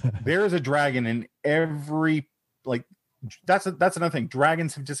 There is a dragon in every, like, that's another thing.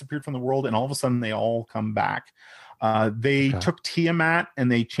 Dragons have disappeared from the world, and all of a sudden they all come back. They took Tiamat and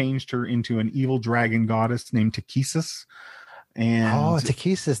they changed her into an evil dragon goddess named Takesis. And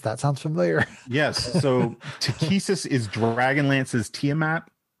Takesis, that sounds familiar. Yes. So Takesis is Dragonlance's Tiamat.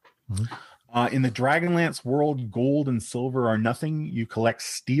 In the Dragonlance world, gold and silver are nothing. You collect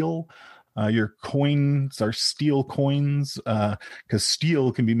steel. Your coins are steel coins, because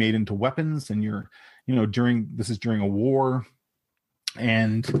steel can be made into weapons. And this is during a war.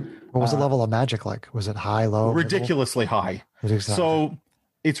 And what was the level of magic like? Was it high, low? Ridiculously high. So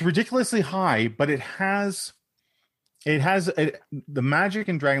it's ridiculously high, but it has the magic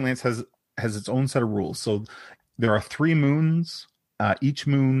in Dragonlance has its own set of rules. So there are 3 moons. Each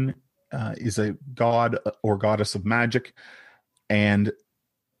moon is a god or goddess of magic, and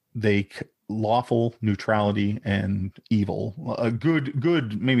they lawful, neutrality, and evil.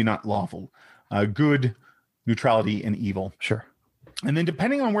 Good, maybe not lawful. Good, neutrality, and evil. Sure. And then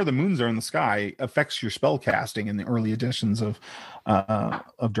depending on where the moons are in the sky affects your spell casting in the early editions of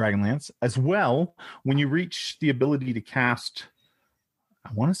Dragonlance. As well, when you reach the ability to cast,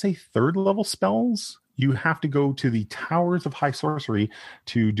 I want to say 3rd level spells, you have to go to the Towers of High Sorcery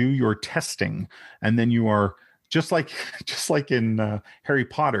to do your testing. And then you are, just like in Harry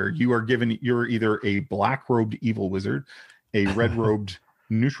Potter, you're either a black-robed evil wizard, a red-robed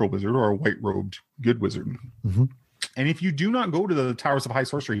neutral wizard, or a white-robed good wizard. Mm-hmm. And if you do not go to the Towers of High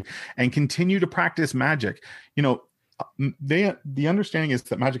Sorcery and continue to practice magic, the understanding is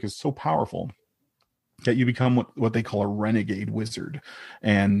that magic is so powerful that you become what they call a renegade wizard.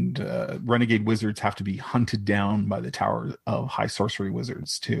 And renegade wizards have to be hunted down by the Tower of High Sorcery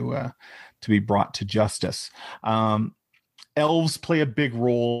wizards to be brought to justice. Elves play a big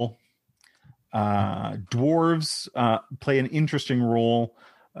role. Dwarves play an interesting role.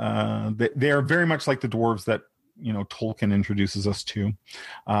 They are very much like the dwarves that Tolkien introduces us to,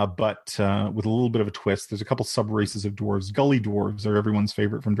 but with a little bit of a twist. There's a couple sub races of dwarves. Gully dwarves are everyone's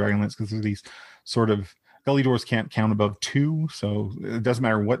favorite from Dragonlance, because they're these sort of, gully dwarves can't count above 2, so it doesn't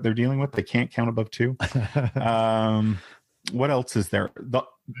matter what they're dealing with, they can't count above 2. What else is there?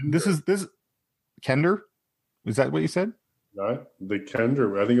 This Kender, is that what you said? Not the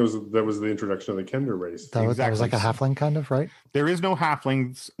Kender. I think that was the introduction of the Kender race. That was like a halfling kind of, right? There is no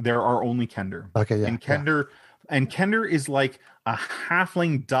halflings. There are only Kender. Okay, yeah. And Kender is like a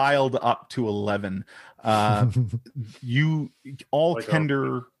halfling dialed up to 11. You all like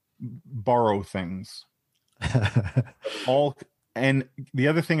Kender borrow things. And the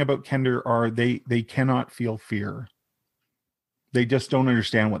other thing about Kender are they cannot feel fear. They just don't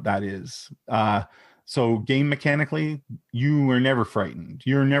understand what that is. So game mechanically, you are never frightened.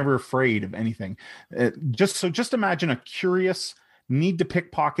 You're never afraid of anything. Just imagine a curious, need to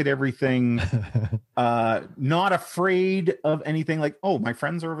pickpocket everything, not afraid of anything. Like, oh, my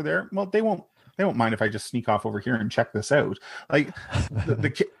friends are over there. Well, they won't mind if I just sneak off over here and check this out. Like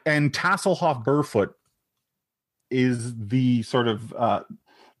and Tasselhoff Burfoot is the sort of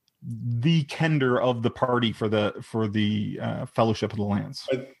the Kender of the party for the Fellowship of the Lance.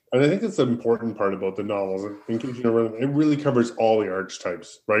 And I think that's the important part about the novels. In case you know, it really covers all the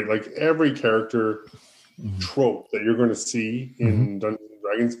archetypes, right? Like every character trope that you're going to see in Dungeons and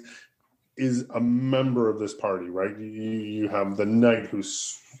Dragons is a member of this party, right? You have the knight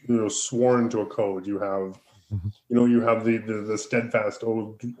who's sworn to a code. You have you have the steadfast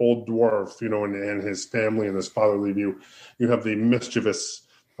old dwarf, and his family and his fatherly view. You have the mischievous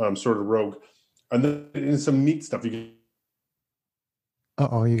sort of rogue, and then in some neat stuff you get.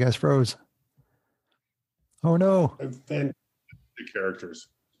 Uh-oh, you guys froze. Oh no! Fantastic characters.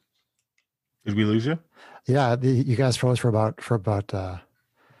 Did we lose you? Yeah, you guys froze for about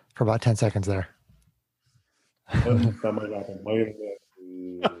 10 seconds there. That might happen. My internet.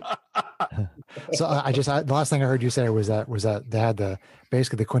 So the last thing I heard you say was that they had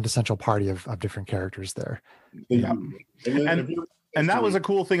basically the quintessential party of different characters there. Yeah, and that was a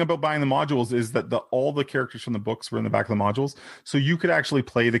cool thing about buying the modules is that all the characters from the books were in the back of the modules, so you could actually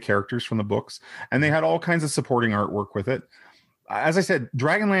play the characters from the books, and they had all kinds of supporting artwork with it. As I said,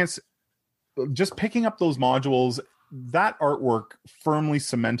 Dragonlance, just picking up those modules, that artwork firmly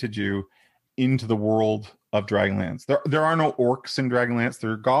cemented you into the world of Dragonlance. There are no orcs in Dragonlance.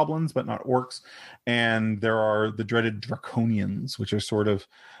 There are goblins, but not orcs, and there are the dreaded Draconians, which are sort of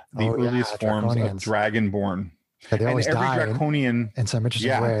the earliest forms of Dragonborn. Yeah, they always die Draconian in some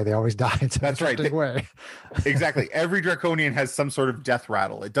interesting way. They always die in some interesting way. Exactly. Every Draconian has some sort of death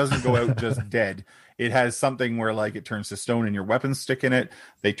rattle. It doesn't go out just dead. It has something where like it turns to stone and your weapons stick in it.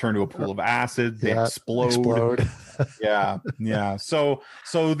 They turn to a pool of acid. They explode. Yeah. So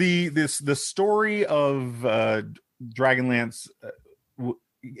the story of Dragonlance,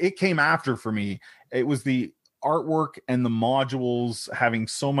 it came after for me. It was the artwork and the modules having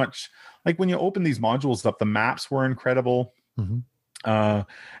so much. Like when you open these modules up, the maps were incredible, and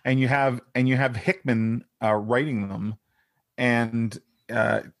you have Hickman writing them, and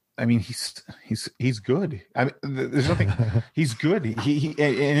I mean he's good. I mean, there's nothing. He's good. He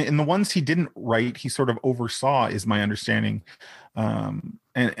and the ones he didn't write, he sort of oversaw, is my understanding,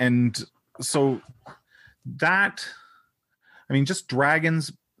 and so that, I mean, just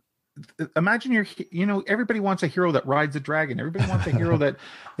dragons. Imagine everybody wants a hero that rides a dragon. Everybody wants a hero that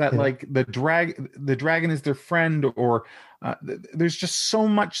like the dragon is their friend, or there's just so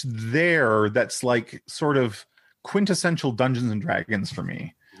much there that's like sort of quintessential Dungeons and Dragons for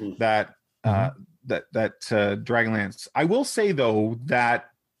me. That Dragonlance. I will say though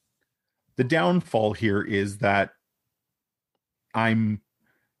that the downfall here is that I'm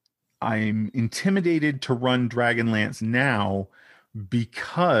intimidated to run Dragonlance now,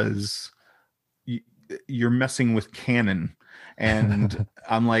 because you're messing with canon, and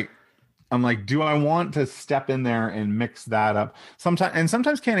I'm like, do I want to step in there and mix that up?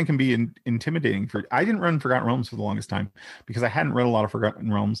 Sometimes canon can be intimidating. I didn't run Forgotten Realms for the longest time because I hadn't read a lot of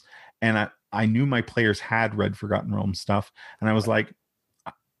Forgotten Realms, and I knew my players had read Forgotten Realms stuff, and I was like,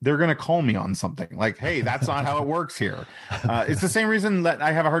 they're going to call me on something like, hey, that's not how it works here. It's the same reason that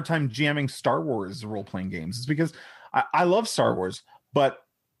I have a hard time GMing Star Wars role-playing games. It's because I love Star Wars, but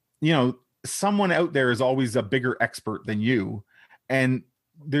someone out there is always a bigger expert than you, and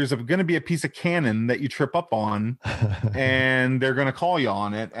there's going to be a piece of canon that you trip up on, and they're going to call you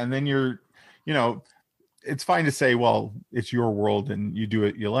on it, and then it's fine to say, well, it's your world and you do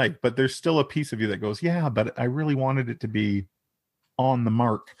what you like, but there's still a piece of you that goes, yeah, but I really wanted it to be on the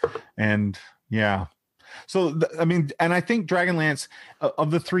mark, and yeah. So and I think Dragonlance,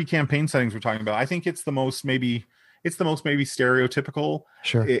 of the 3 campaign settings we're talking about, I think it's the most maybe stereotypical.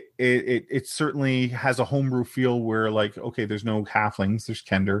 Sure. It certainly has a homebrew feel where, like, okay, there's no halflings, there's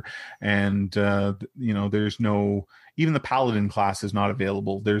Kender, and there's no, even the paladin class is not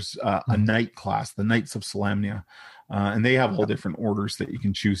available. There's a knight class, the Knights of Solamnia, and they have all different orders that you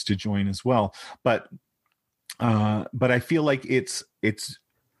can choose to join as well. But But I feel like it's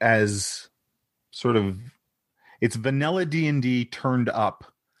as sort of it's vanilla D&D turned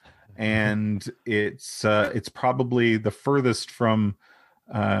up, and it's probably the furthest from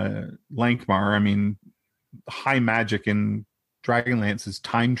Lankmar. I mean, high magic in Dragonlance is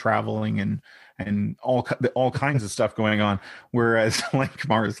time traveling and all kinds of stuff going on, whereas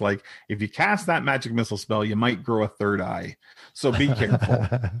Lankmar is like, if you cast that magic missile spell, you might grow a third eye, so be careful.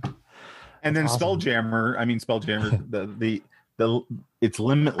 And then awesome. Spelljammer, the it's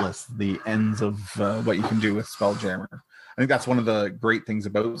limitless, the ends of what you can do with Spelljammer. I think that's one of the great things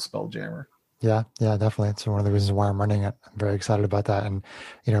about Spelljammer. Yeah, definitely. It's one of the reasons why I'm running it. I'm very excited about that. And,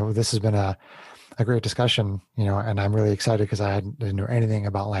 this has been a great discussion, and I'm really excited because I didn't know anything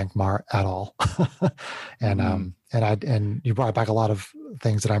about Lankmar at all. And, and you brought back a lot of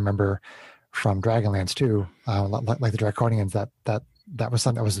things that I remember from Dragonlance too, like the Draconians, that was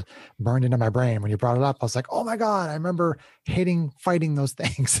something that was burned into my brain. When you brought it up, I was like, oh my God, I remember fighting those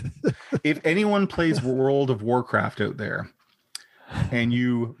things. If anyone plays World of Warcraft out there and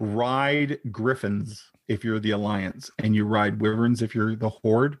you ride griffins, if you're the Alliance, and you ride wyverns, if you're the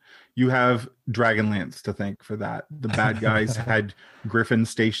Horde, you have Dragonlance to thank for that. The bad guys had griffin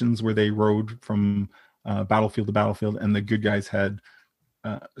stations where they rode from battlefield to battlefield, and the good guys had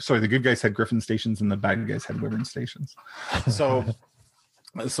griffin stations and the bad guys had wyvern stations. So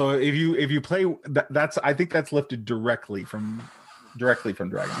if you play that's, I think that's lifted directly from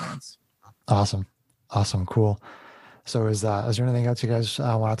Dragonlance. Awesome, cool. So is there anything else you guys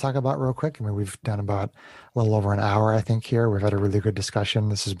want to talk about real quick? I mean, we've done about a little over an hour, I think, here. We've had a really good discussion.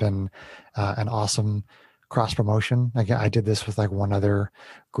 This has been an awesome cross promotion. Again, I did this with like one other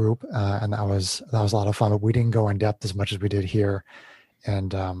group, and that was a lot of fun, but we didn't go in depth as much as we did here.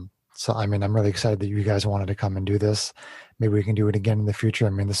 And so, I mean, I'm really excited that you guys wanted to come and do this. Maybe we can do it again in the future. I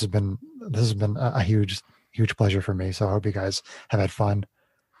mean, this has been a huge pleasure for me. So I hope you guys have had fun.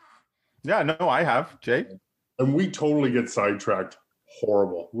 Yeah, no, I have, Jay. And we totally get sidetracked.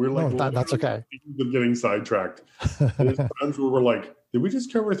 Horrible. We're like, that's okay. Getting sidetracked. There's times where we're like, did we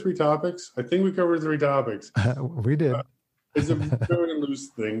just cover 3 topics? I think we covered 3 topics. We did. It's a very loose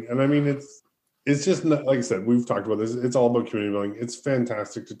thing. And I mean, it's just not, like I said, we've talked about this. It's all about community building. It's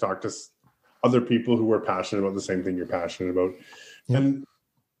fantastic to talk to other people who are passionate about the same thing you're passionate about. Yep. And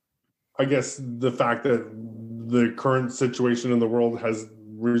I guess the fact that the current situation in the world has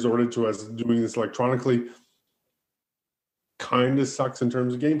resorted to us doing this electronically kind of sucks in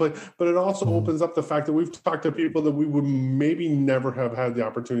terms of gameplay, but it also opens up the fact that we've talked to people that we would maybe never have had the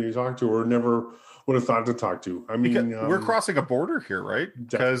opportunity to talk to, or never would have thought to talk to. I mean, we're crossing a border here, right?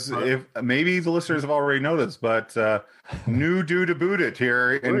 Because if maybe the listeners have already noticed, but new due to boot it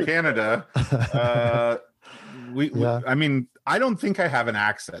here in Canada. I mean, I don't think I have an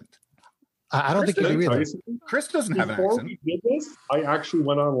accent. I don't think you do either. Chris doesn't have an accent. Before we did this, I actually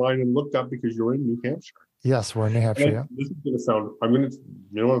went online and looked up, because you're in New Hampshire. Yes, we're in New Hampshire. Yeah. This is going to sound, you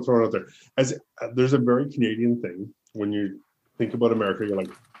know what I'm throwing out there. There's a very Canadian thing. When you think about America, you're like,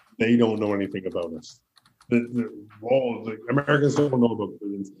 they don't know anything about us. The Americans don't know about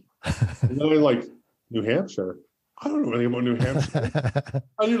Canadians. And then they're like, New Hampshire? I don't know anything about New Hampshire.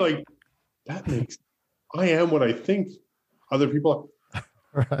 And you're like, I am what I think other people are.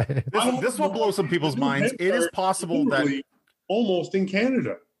 Right. This will blow some people's minds. It is possible that almost in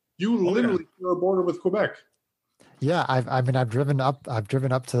Canada. You literally share a border with Quebec. Yeah, I've driven up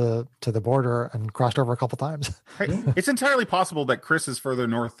to the border and crossed over a couple times. It's entirely possible that Chris is further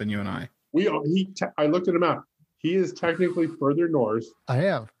north than you and I. I looked at a map. He is technically further north. I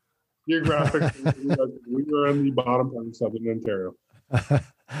am. Geographically, we were in the bottom part of southern Ontario.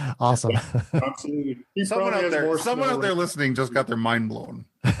 Awesome. Absolutely. Someone out there listening just got their mind blown.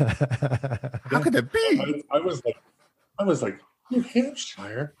 How could that be? I was like, New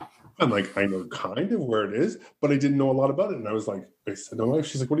Hampshire? I'm like, I know kind of where it is, but I didn't know a lot about it. And I said to my wife,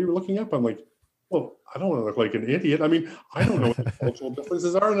 she's like, what are you looking up? I'm like, well, I don't want to look like an idiot. I mean, I don't know what the cultural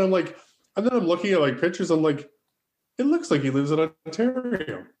differences are. And I'm like, and then I'm looking at pictures. I'm like, it looks like he lives in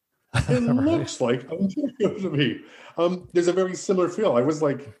Ontario. It looks like Ontario to me. There's a very similar feel. I was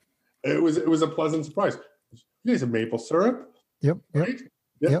like, it was a pleasant surprise. You guys have maple syrup? Yep. Right?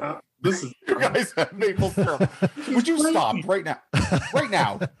 Yeah. Yep. You guys have maple syrup. Would you stop right now? Right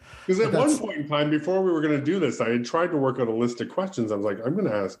now. Because at one point in time, before we were going to do this, I had tried to work out a list of questions. I was like, I'm going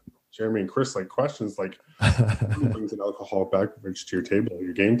to ask Jeremy and Chris questions like, who brings an alcoholic beverage to your table at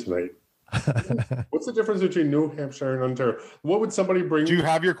your game tonight? What's the difference between New Hampshire and Ontario? What would somebody bring? Do you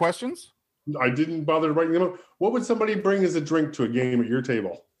have your questions? I didn't bother writing them out. What would somebody bring as a drink to a game at your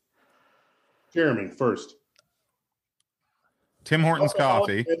table? Jeremy, first. Tim Hortons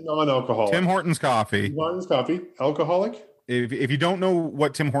Alcoholic coffee. and non-alcoholic. Tim Hortons coffee. Tim Hortons coffee. Alcoholic? If you don't know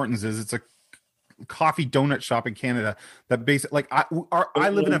what Tim Hortons is, it's a coffee donut shop in Canada that basically, like, I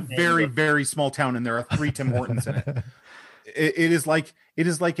live in a very, very small town, and there are 3 Tim Hortons in it. It is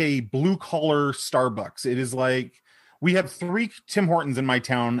like a blue collar Starbucks. It is like we have 3 Tim Hortons in my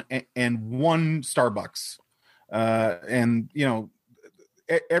town and 1 Starbucks. And you know,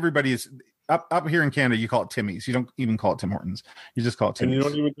 everybody is up here in Canada. You call it Timmy's. You don't even call it Tim Hortons. You just call it Timmy's. And you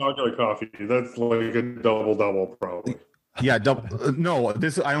don't even talk about coffee. That's like a double probably. Yeah, no.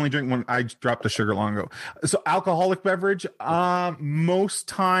 This I only drink when I dropped the sugar long ago. So alcoholic beverage, most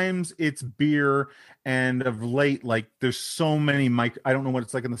times it's beer, and of late, like there's so many I don't know what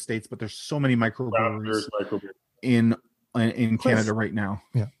it's like in the States, but there's so many microbreweries in Canada right now.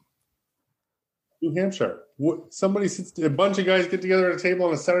 Yeah. New Hampshire. Somebody sits, a bunch of guys get together at a table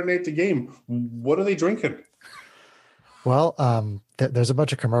on a Saturday night to game. What are they drinking? Well, there's a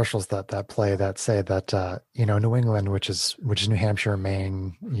bunch of commercials that play that say that New England, which is New Hampshire,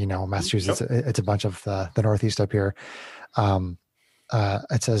 Maine, Massachusetts, it's a bunch of the Northeast up here.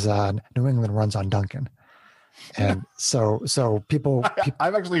 It says New England runs on Dunkin', and so people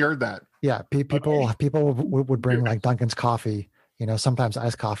I've actually heard that. Yeah, people would bring like Dunkin's coffee. Sometimes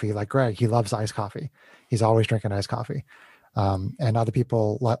iced coffee. Like Greg, he loves iced coffee. He's always drinking iced coffee. And other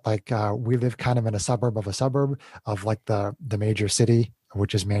people we live kind of in a suburb of like the major city,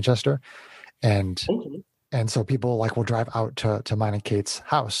 which is Manchester. And so people will drive out to mine and Kate's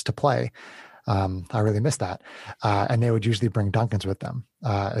house to play. I really miss that. And they would usually bring Dunkin's with them.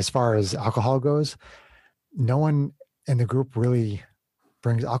 As far as alcohol goes, no one in the group really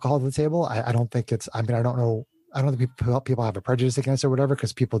brings alcohol to the table. I don't think I don't know. I don't think people have a prejudice against it or whatever,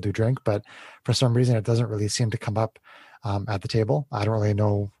 because people do drink, but for some reason it doesn't really seem to come up at the table. I don't really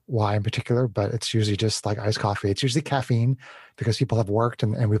know why in particular, but it's usually just like iced coffee. It's usually caffeine because people have worked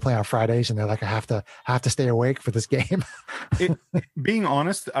and we play on Fridays and they're like, I have to stay awake for this game. Being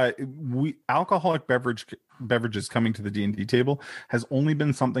honest, alcoholic beverages coming to the D&D table has only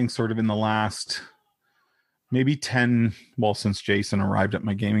been something sort of in the last maybe 10, since Jason arrived at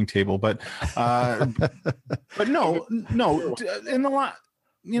my gaming table, but no, in the lot,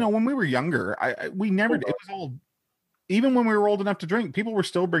 when we were younger, we never, it was all, even when we were old enough to drink, people were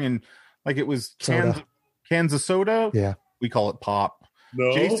still bringing, like, it was cans of soda. Yeah. We call it pop.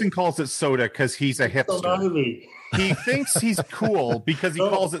 No. Jason calls it soda because he's a hipster. He thinks he's cool because he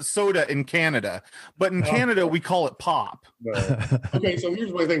calls it soda in Canada, but in Canada we call it pop. No. Okay, so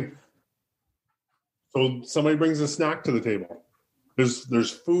here's my thing. So somebody brings a snack to the table.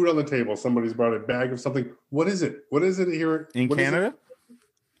 There's food on the table. Somebody's brought a bag of something. What is it? What is it here in Canada?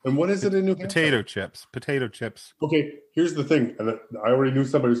 And what is it in New Hampshire? Potato chips. Okay, here's the thing. And I already knew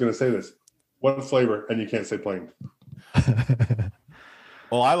somebody was going to say this. What flavor? And you can't say plain.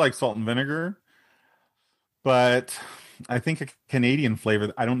 Well, I like salt and vinegar, but I think a Canadian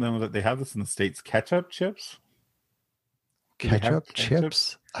flavor. I don't know that they have this in the States. Ketchup chips. Ketchup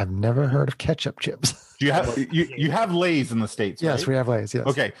chips? I've never heard of ketchup chips. Do you have you have Lay's in the States? Yes, right? we have Lay's. Yes.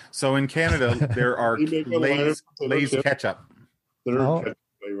 Okay, so in Canada there are Lay's ketchup. Ketchup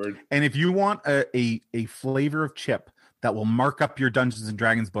flavored. And if you want a flavor of chip that will mark up your Dungeons and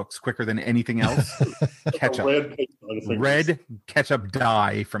Dragons books quicker than anything else, ketchup. Red ketchup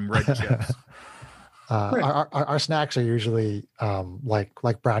dye from red chips. Our snacks are usually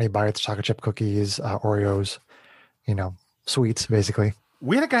like brownie bites, chocolate chip cookies, Oreos, sweets, basically.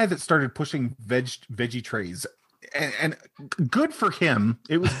 We had a guy that started pushing veggie trays, and good for him.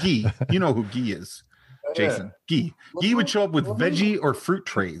 It was Guy. You know who Guy is, Jason. Guy. Guy would show up with veggie or fruit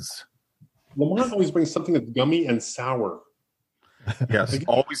trays. Lamont always brings something that's gummy and sour. Yes,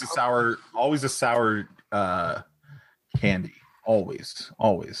 always a sour candy.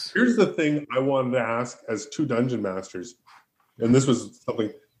 Always. Here's the thing I wanted to ask as 2 dungeon masters, and this was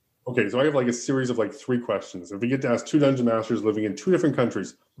something. Okay, so I have like a series of like 3 questions. If we get to ask 2 dungeon masters living in 2 different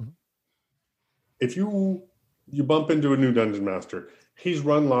countries, if you bump into a new dungeon master, he's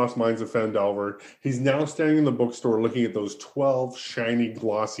run Lost Mines of Phandelver. He's now standing in the bookstore looking at those 12 shiny,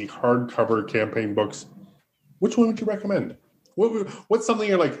 glossy, hardcover campaign books. Which one would you recommend? What's something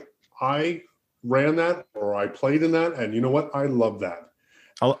you're like, I ran that or I played in that, and you know what? I love that.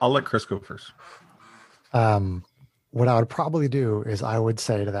 I'll let Chris go first. What I would probably do is I would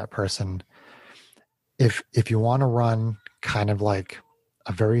say to that person, if you want to run kind of like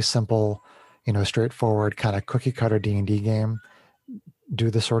a very simple, straightforward kind of cookie cutter D&D game, do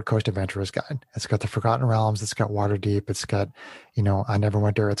the Sword Coast Adventurer's Guide. It's got the Forgotten Realms. It's got Waterdeep. It's got,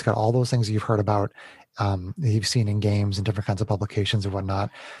 Neverwinter. It's got all those things you've heard about, you've seen in games and different kinds of publications and whatnot.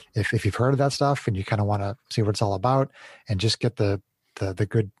 If you've heard of that stuff and you kind of want to see what it's all about and just get the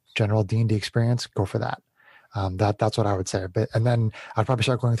good general D&D experience, go for that. That's what I would say. And then I'd probably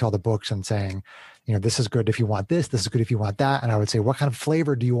start going through all the books and saying, this is good if you want this is good if you want that. And I would say, what kind of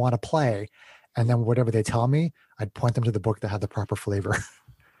flavor do you want to play? And then whatever they tell me, I'd point them to the book that had the proper flavor.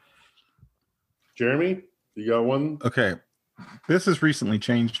 Jeremy, you got one? Okay. This has recently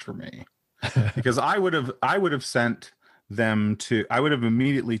changed for me because I would have sent them to, I would have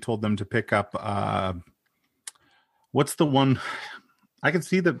immediately told them to pick up, what's the one? I can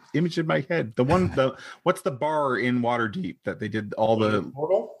see the image in my head. What's the bar in Waterdeep that they did all the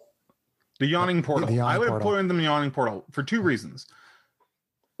Portal? The Yawning Portal. I would have put in the Yawning Portal for two reasons.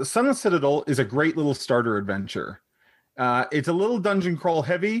 The Sunless Citadel is a great little starter adventure. It's a little dungeon crawl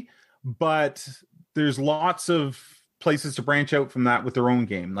heavy, but there's lots of places to branch out from that with their own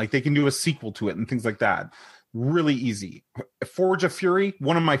game. Like they can do a sequel to it and things like that. Really easy. Forge of Fury,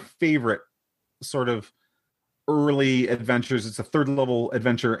 one of my favorite sort of early adventures. It's a third level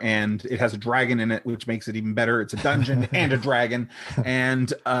adventure and it has a dragon in it, which makes it even better. It's a dungeon and a dragon.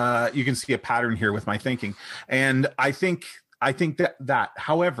 And you can see a pattern here with my thinking. And I think that,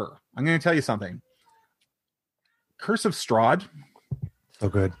 however, I'm going to tell you something. Curse of Strahd. So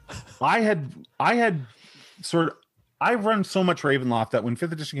good. I run so much Ravenloft that when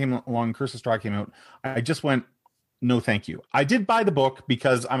 5th edition came along, Curse of Strahd came out, I just went, no, thank you. I did buy the book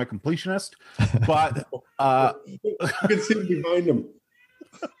because I'm a completionist, but you can see them behind him.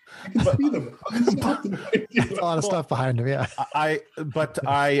 I can see them. There's a lot of stuff behind him. Yeah. But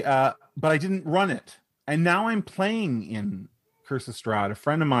I didn't run it, and now I'm playing in Curse of Strahd. A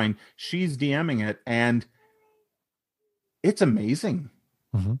friend of mine, she's DMing it, and it's amazing.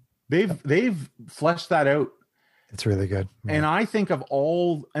 Mm-hmm. They've fleshed that out. It's really good. Yeah. And I think of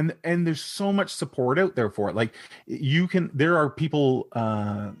all, and there's so much support out there for it. Like there are people,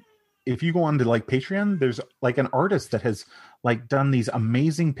 if you go on to like Patreon, there's like an artist that has like done these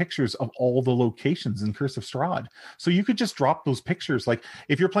amazing pictures of all the locations in Curse of Strahd. So you could just drop those pictures. Like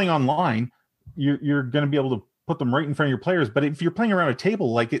if you're playing online, you're going to be able to put them right in front of your players. But if you're playing around a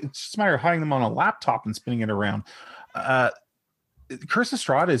table, like it's just a matter of hiding them on a laptop and spinning it around. Curse of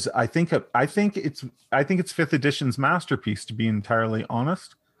Strahd is, I think it's 5th edition's masterpiece, to be entirely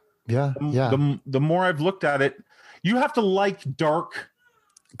honest. Yeah. The more I've looked at it, you have to like dark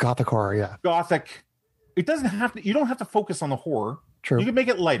Gothic horror. Yeah. Gothic. It doesn't have to, you don't have to focus on the horror. True. You can make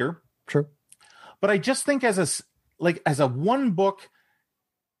it lighter. True. But I just think as a one book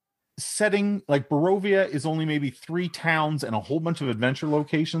setting, like Barovia is only maybe 3 towns and a whole bunch of adventure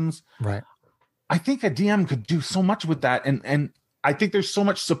locations. Right. I think a DM could do so much with that. And I think there's so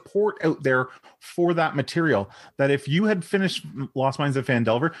much support out there for that material that if you had finished Lost Mines of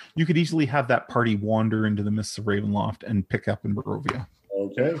Phandelver, you could easily have that party wander into the Mists of Ravenloft and pick up in Barovia.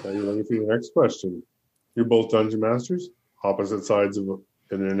 Okay, now you're looking for your next question. You're both dungeon masters, opposite sides of an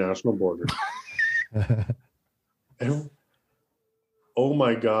international border. Oh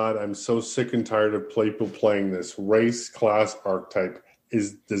my God, I'm so sick and tired of people playing this race class archetype.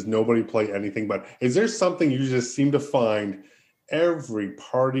 Does nobody play anything but? Is there something you just seem to find every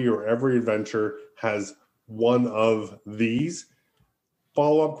party or every adventure has one of these?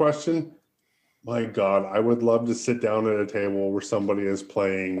 Follow-up question. My God, I would love to sit down at a table where somebody is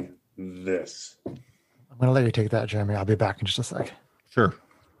playing this. I'm going to let you take that, Jeremy. I'll be back in just a sec. Sure.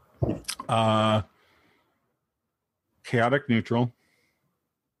 Chaotic Neutral.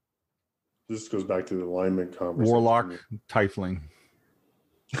 This goes back to the alignment conversation. Warlock Tiefling.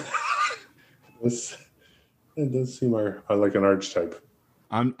 It does seem like an archetype.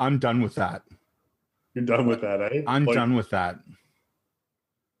 I'm done with that. You're done with that, eh? I'm done with that.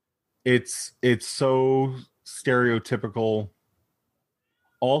 It's so stereotypical.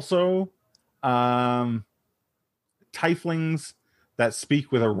 Also, Tieflings that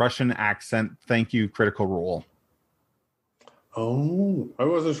speak with a Russian accent. Thank you, Critical Role. Oh, I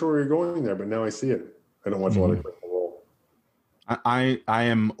wasn't sure where you're going there, but now I see it. I don't watch a lot of Critical Role. I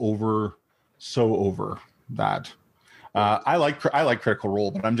am over that. I like Critical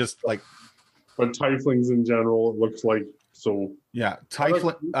Role, but I'm just like. But Tieflings in general, it looks like so. Yeah,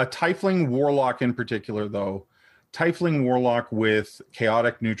 a Tiefling Warlock in particular, though. Tiefling Warlock with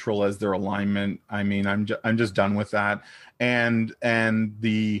Chaotic Neutral as their alignment. I mean, I'm just done with that. And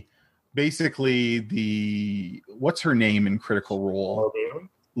the what's her name in Critical Role?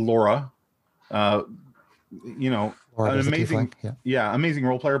 Laura. Laura, an amazing, amazing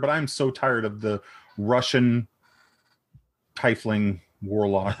role player. But I'm so tired of the Russian Tiefling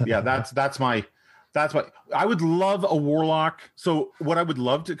Warlock. Yeah, that's what I would love, a warlock. So what I would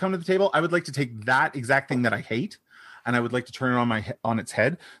love to come to the table, I would like to take that exact thing that I hate, and I would like to turn it on its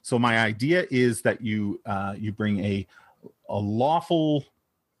head. So my idea is that you bring a lawful,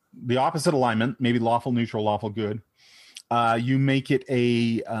 the opposite alignment, maybe lawful, neutral, lawful, good. You make it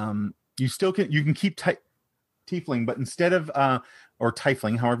a you can keep tiefling, but instead of or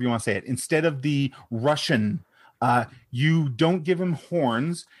tiefling, however you want to say it, instead of the Russian, you don't give him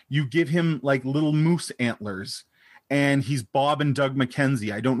horns, you give him like little moose antlers, and he's Bob and Doug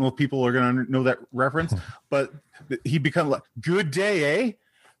McKenzie. I don't know if people are going to know that reference, but he becomes like, good day, eh?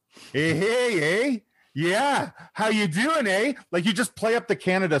 Hey, eh? Yeah, how you doing, eh? Like, you just play up the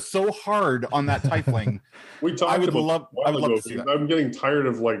Canada so hard on that tiefling. We talked I would about love to see that. I'm getting tired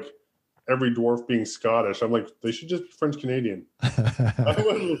of like every dwarf being Scottish. I'm like, they should just be French Canadian. I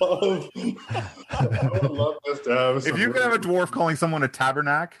would love this to have. If you could have a dwarf calling someone a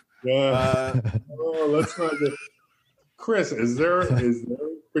tabernacle. Yeah. Let's not get. Chris, is there a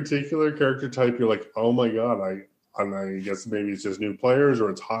particular character type you're like, oh my god, I guess maybe it's just new players or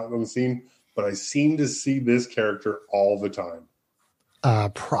it's hot on the scene, but I seem to see this character all the time.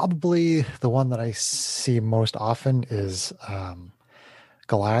 Probably the one that I see most often is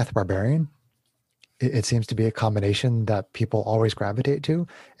Goliath Barbarian. It seems to be a combination that people always gravitate to,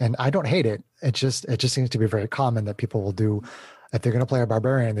 and I don't hate it. It just seems to be very common that people will do. If they're going to play a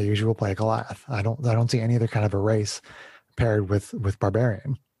barbarian, they usually will play a Goliath. I don't see any other kind of a race paired with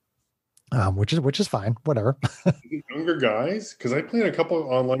barbarian, which is fine. Whatever. Younger guys, because I played a couple of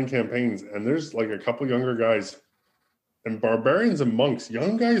online campaigns, and there's like a couple younger guys, and barbarians and monks.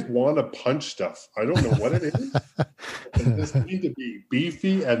 Young guys want to punch stuff. I don't know what it is. They just need to be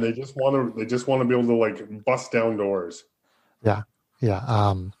beefy, and they just want to be able to like bust down doors. Yeah.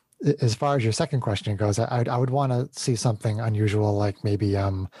 As far as your second question goes, I would want to see something unusual, like maybe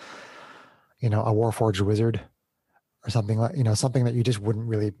a Warforged wizard or something like, something that you just wouldn't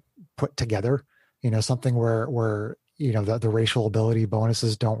really put together. Something where the racial ability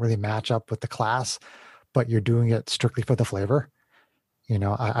bonuses don't really match up with the class, but you're doing it strictly for the flavor.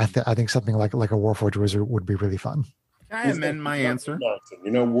 I think something like a Warforged wizard would be really fun. Can I amend my answer?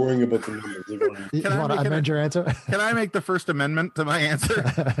 You're not worrying about the numbers. You want to amend your answer? Can I make the first amendment to my answer?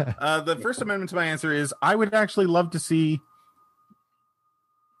 The first amendment to my answer is I would actually love to see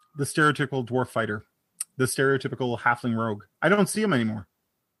the stereotypical dwarf fighter, the stereotypical halfling rogue. I don't see him anymore.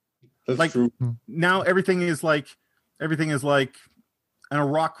 That's true. Now everything is like an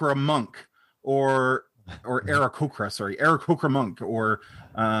Arakra monk or Aarakocra monk, or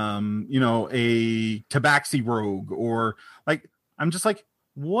a Tabaxi rogue, or like, I'm just like,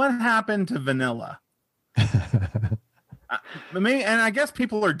 what happened to vanilla? Maybe, and I guess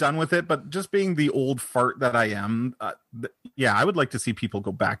people are done with it, but just being the old fart that I am, I would like to see people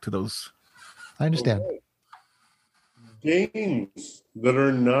go back to those. I understand. Games that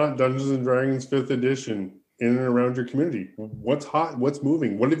are not Dungeons and Dragons 5th edition in and around your community. What's hot? What's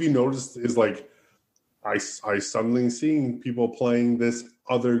moving? What have you noticed is like, I suddenly seeing people playing this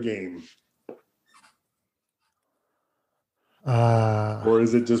other game, or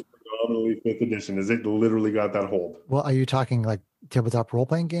is it just predominantly 5th edition? Is it literally got that hold? Well, are you talking like tabletop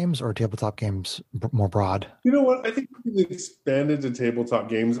role-playing games or tabletop games more broad? You know what? I think we've expanded to tabletop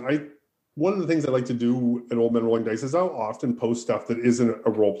games. One of the things I like to do at Old Men Rolling Dice is I'll often post stuff that isn't a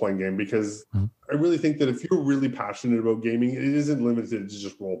role-playing game, because I really think that if you're really passionate about gaming, it isn't limited to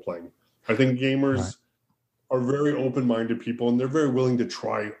just role-playing. I think gamers are very open-minded people, and they're very willing to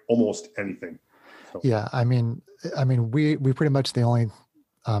try almost anything. So. Yeah, I mean, we pretty much the only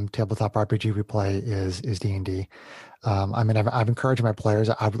tabletop RPG we play is D&D. I've encouraged my players.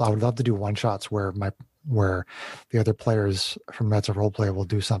 I would love to do one-shots where the other players from Knights of Roleplay will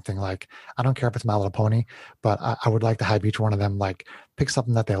do something like, I don't care if it's My Little Pony, but I would like to have each one of them like pick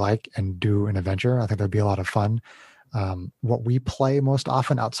something that they like and do an adventure. I think that'd be a lot of fun. What we play most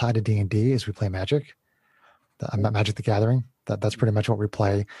often outside of D&D is we play Magic. Magic the Gathering. That's pretty much what we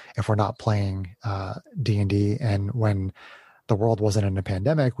play if we're not playing D&D. And when the world wasn't in a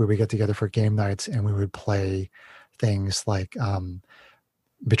pandemic, we would get together for game nights and we would play things like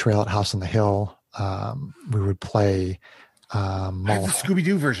Betrayal at House on the Hill. We would play I have the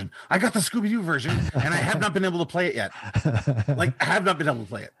Scooby-Doo version. I got the Scooby-Doo version, and I have not been able to play it yet. I have not been able to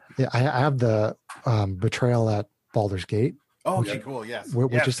play it. Yeah, I have the Betrayal at Baldur's Gate. Oh, okay, cool. Yes,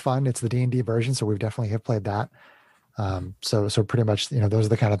 which is fun. It's the D&D version, so we've definitely have played that. So pretty much, those are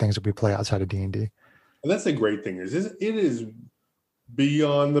the kind of things that we play outside of D&D. And that's the great thing is it is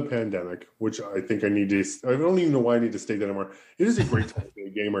beyond the pandemic, which I think I don't even know why I need to state that anymore. It is a great time to be a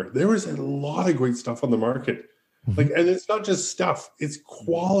gamer. There is a lot of great stuff on the market. Like, and it's not just stuff, it's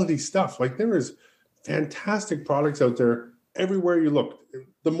quality stuff. Like, there is fantastic products out there everywhere you look.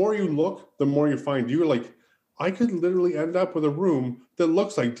 The more you look, the more you find. You're like, I could literally end up with a room that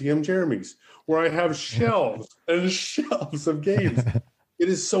looks like DM Jeremy's, where I have shelves and shelves of games. It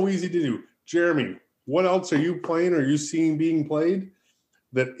is so easy to do. Jeremy, what else are you playing or are you seeing being played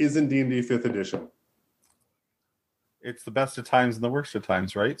that isn't D&D 5th edition? It's the best of times and the worst of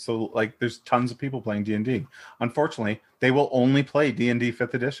times, right? So, like, there's tons of people playing D&D. Unfortunately, they will only play D&D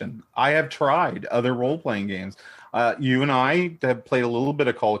 5th edition. I have tried other role-playing games. You and I have played a little bit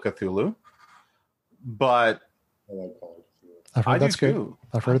of Call of Cthulhu, but I like Call of Cthulhu. I've heard that's good. Too.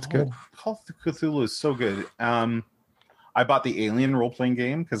 I've heard it's good. Call of Cthulhu is so good. I bought the Alien role-playing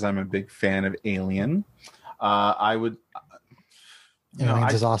game because I'm a big fan of Alien. Aliens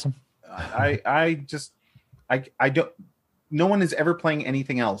is awesome. I don't. No one is ever playing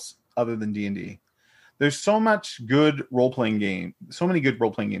anything else other than D&D. There's so much good role-playing game, so many good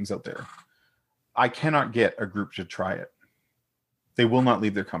role-playing games out there. I cannot get a group to try it. They will not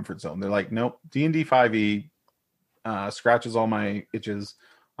leave their comfort zone. They're like, nope, D&D 5e scratches all my itches.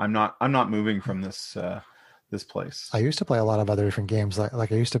 I'm not moving from this place. I used to play a lot of other different games.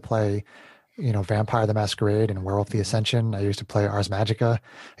 Like I used to play, Vampire the Masquerade and Werewolf the Ascension. I used to play Ars Magica.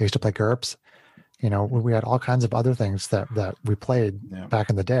 I used to play GURPS. We had all kinds of other things that we played back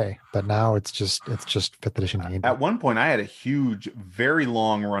in the day, but now it's just 5th edition D&D. At one point, I had a huge, very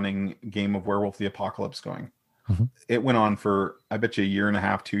long running game of Werewolf the Apocalypse going. Mm-hmm. It went on for, I bet you,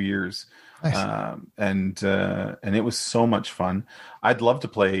 1.5 2 years. Nice. And it was so much fun. I'd love to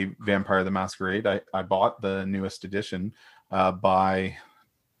play Vampire the Masquerade. I bought the newest edition by,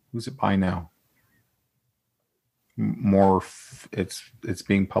 who's it by now? It's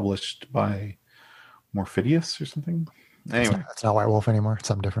being published by Morphidius or something. Anyway, it's not White Wolf anymore. It's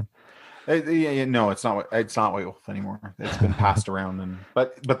something different. No, it's not. It's not White Wolf anymore. It's been passed around,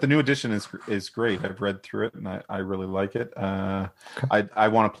 but the new edition is great. I've read through it and I really like it. Okay. I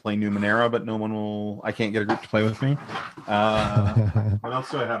want to play Numenera, but no one will. I can't get a group to play with me. What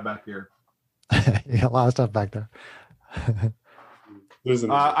else do I have back here? Yeah, a lot of stuff back there.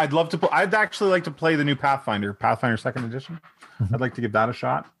 I'd love to. I'd actually like to play the new Pathfinder 2nd edition. Mm-hmm. I'd like to give that a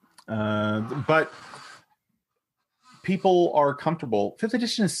shot. But people are comfortable. 5th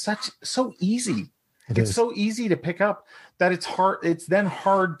edition is so easy. It's so easy to pick up that it's hard. It's then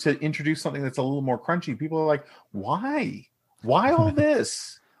hard to introduce something that's a little more crunchy. People are like, why all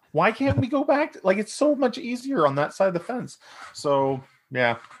this? Why can't we go back? Like, it's so much easier on that side of the fence. So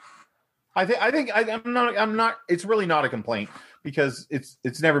yeah, I'm not. It's really not a complaint because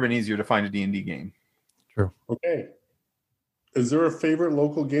it's never been easier to find a D&D game. True. Okay. Is there a favorite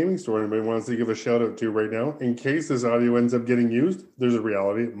local gaming store anybody wants to give a shout out to right now? In case this audio ends up getting used, there's a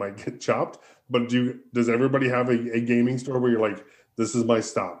reality. It might get chopped. But does everybody have a gaming store where you're like, this is my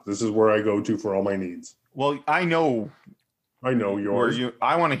stop. This is where I go to for all my needs? Well, I know yours.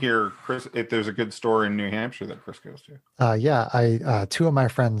 I want to hear, Chris, if there's a good store in New Hampshire that Chris goes to. I two of my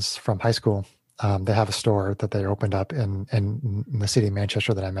friends from high school, they have a store that they opened up in the city of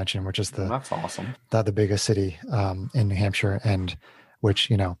Manchester that I mentioned, which is that's awesome. The biggest city in New Hampshire, and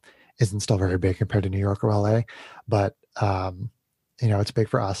which isn't still very big compared to New York or LA, but it's big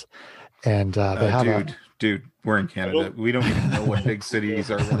for us. And they have dude, we're in Canada. We don't even know what big cities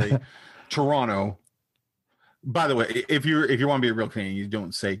are really. Toronto. By the way, if you want to be a real Canadian, you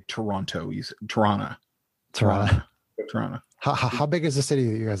don't say Toronto. You say Toronto. How big is the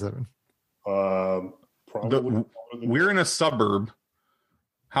city that you guys live in? We're in a suburb.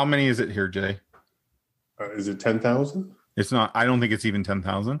 How many is it here, Jay? Is it 10,000? It's not. I don't think it's even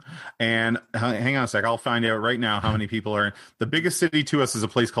 10,000. And hang on a sec. I'll find out right now how many people are in. The biggest city to us is a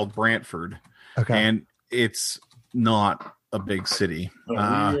place called Brantford. Okay. And it's not a big city. We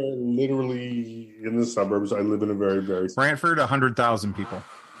are literally in the suburbs. I live in a very, very... Brantford, 100,000 people.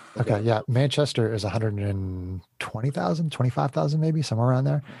 Okay, yeah. Manchester is 120,000, 25,000 maybe, somewhere around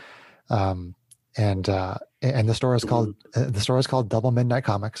there. And the store is called Double Midnight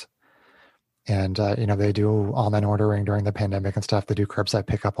Comics. And they do online ordering during the pandemic and stuff. They do curbside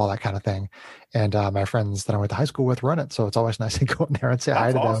pickup, all that kind of thing. And my friends that I went to high school with run it, so it's always nice to go in there and say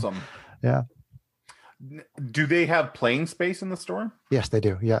hi to them. Yeah. Do they have playing space in the store? Yes, they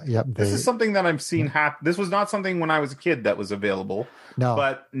do. Yeah, yeah. This is something that I've seen happen. This was not something when I was a kid that was available. No,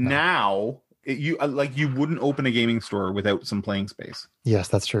 but now you wouldn't open a gaming store without some playing space. Yes,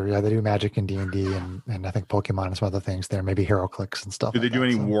 that's true. Yeah, they do Magic and D&D and I think Pokemon and some other things there. Maybe HeroClix and stuff. Do they do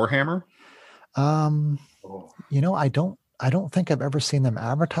any Warhammer? I don't think I've ever seen them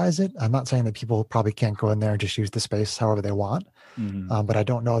advertise it. I'm not saying that people probably can't go in there and just use the space however they want. Mm-hmm. But I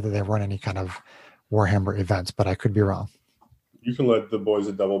don't know that they run any kind of Warhammer events, but I could be wrong. You can let the boys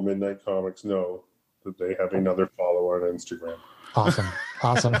at Double Midnight Comics know that they have another follower on Instagram. Awesome.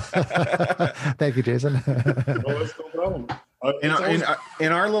 Thank you, Jason. No, that's no problem.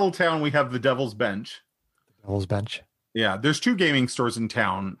 In our little town, we have the Devil's Bench. Devil's Bench. Yeah, there's 2 gaming stores in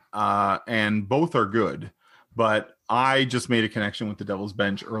town, and both are good. But I just made a connection with the Devil's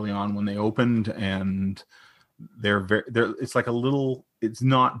Bench early on when they opened, and they're it's like a little. It's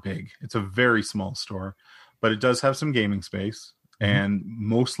not big. It's a very small store, but it does have some gaming space, and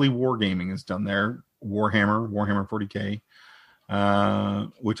mostly wargaming is done there. Warhammer 40K,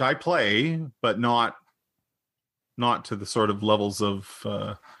 which I play, but not to the sort of levels of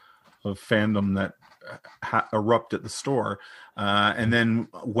fandom that erupt at the store. And then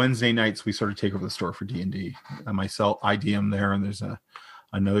Wednesday nights we sort of take over the store for D&D. Myself, I DM there, and there's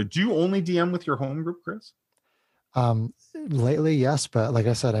another. Do you only DM with your home group, Chris? Lately, yes, but like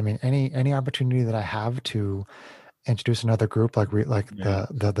I said, I mean, any opportunity that I have to introduce another group, like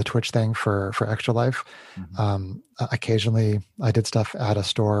the Twitch thing for Extra Life. Occasionally, I did stuff at a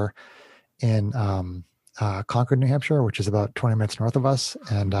store in Concord, New Hampshire, which is about 20 minutes north of us,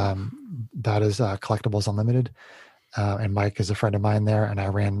 and that is Collectibles Unlimited. And Mike is a friend of mine there, and I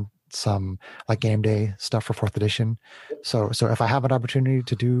ran some like game day stuff for 4th edition. So if I have an opportunity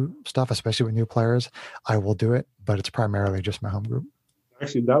to do stuff, especially with new players, I will do it, but it's primarily just my home group.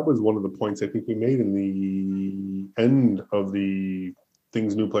 Actually, that was one of the points I think we made in the end of the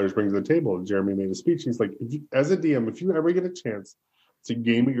things new players bring to the table. Jeremy made a speech. He's like, as a DM, if you ever get a chance to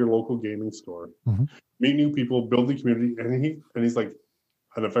game at your local gaming store, meet new people, build the community, and he's like,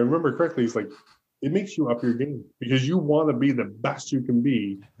 and if I remember correctly, he's like, it makes you up your game because you want to be the best you can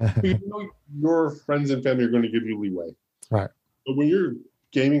be. You know your friends and family are going to give you leeway, right? But when you're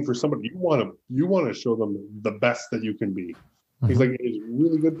gaming for somebody, you want to show them the best that you can be. He's like, it's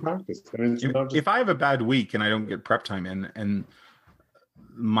really good practice. And it's not just, if I have a bad week and I don't get prep time in, and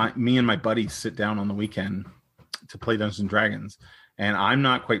me and my buddies sit down on the weekend to play Dungeons and Dragons, and I'm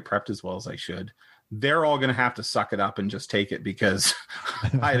not quite prepped as well as I should, they're all going to have to suck it up and just take it because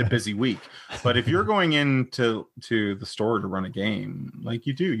I had a busy week. But if you're going into the store to run a game, like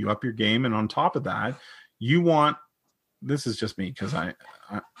you up your game, and on top of that, you want. This is just me because I'm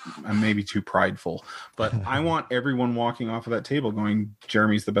maybe too prideful, but I want everyone walking off of that table going,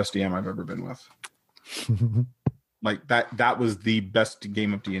 Jeremy's the best DM I've ever been with. Like that was the best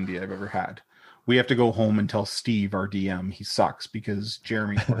game of D&D I've ever had. We have to go home and tell Steve, our DM, he sucks because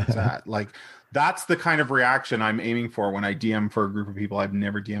Jeremy's where it's at. Like that's the kind of reaction I'm aiming for when I DM for a group of people I've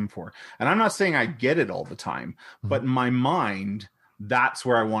never DM'd for. And I'm not saying I get it all the time, but in my mind, that's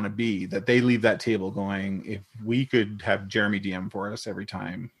where I want to be, that they leave that table going, if we could have Jeremy DM for us every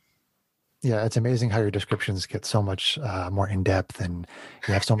time. Yeah, it's amazing how your descriptions get so much more in depth, and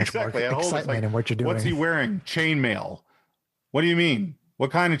you have so much more excitement in what you're doing. What's he wearing? Chainmail. What do you mean?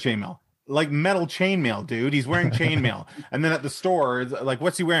 What kind of chainmail? Like metal chainmail, dude. He's wearing chainmail. And then at the store, like,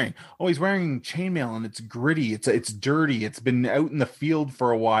 what's he wearing? Oh, he's wearing chainmail, and it's gritty. It's dirty. It's been out in the field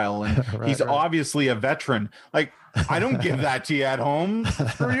for a while, and he's obviously a veteran. Like, I don't give that to you at home.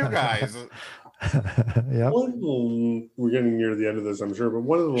 Screw you guys. Yeah. We're getting near the end of this, I'm sure, but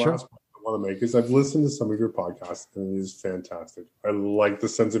one of the last points I want to make is I've listened to some of your podcasts, and it is fantastic. I like the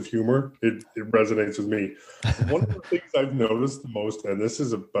sense of humor. It resonates with me. One of the things I've noticed the most, and this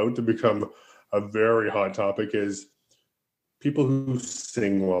is about to become a very hot topic, is people who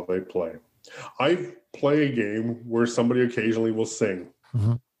sing while they play. I play a game where somebody occasionally will sing.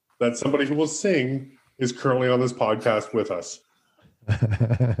 That somebody who will sing is currently on this podcast with us. And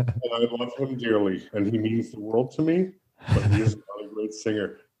I love him dearly, and he means the world to me, but he is not a great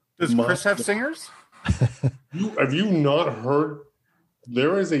singer. Does Chris have singers? Have you not heard?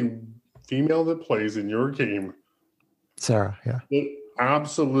 There is a female that plays in your game. Sarah, yeah.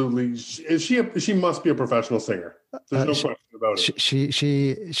 Absolutely. She must be a professional singer. There's no question about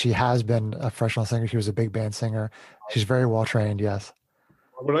it. She has been a professional singer. She was a big band singer. She's very well trained, yes.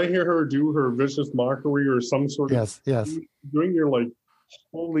 When I hear her do her vicious mockery or some sort of doing, you're like,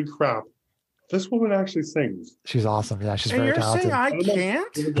 holy crap, this woman actually sings. She's awesome. Yeah, she's very talented. Saying I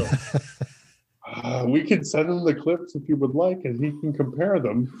can't? We can send him the clips if you would like, and he can compare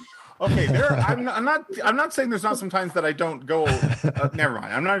them. Okay, I'm not saying there's not sometimes that I don't go. Never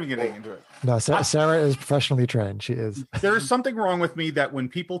mind. I'm not even getting into it. No, Sarah is professionally trained. She is. There is something wrong with me that when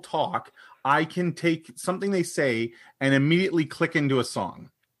people talk, I can take something they say and immediately click into a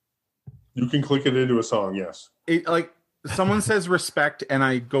song. You can click it into a song, yes. Like someone says respect, and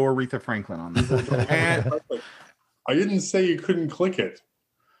I go Aretha Franklin on that. I didn't say you couldn't click it.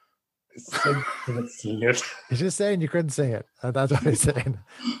 I can't sing it. He's just saying you couldn't sing it. That's what he's saying.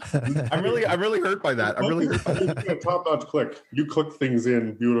 I'm really hurt by that. I'm really hurt by that. You're a top-notch click. You click things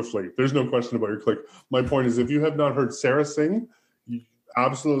in beautifully. There's no question about your click. My point is, if you have not heard Sarah sing, you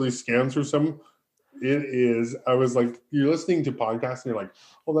absolutely scan through some. It is. I was like, you're listening to podcasts and you're like,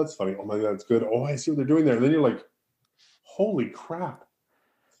 oh, that's funny. Oh my God, that's good. Oh, I see what they're doing there. And then you're like, holy crap!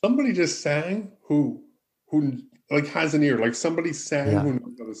 Somebody just sang who like has an ear. Like somebody sang who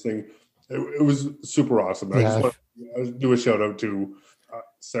knows how to sing. It was super awesome. I just want to do a shout out to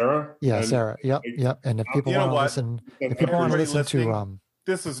Sarah. Yeah, and, Sarah. Yep. And if people want to listen, to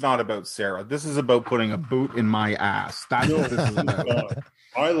this is not about Sarah. This is about putting a boot in my ass. That's what this is about.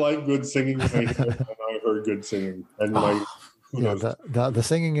 I like good singing when I heard good singing. And the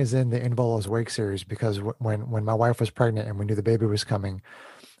singing is in the In Volo's Wake series, because when my wife was pregnant and we knew the baby was coming,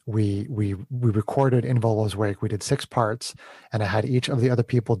 we recorded In Volo's Wake. We did 6 parts, and I had each of the other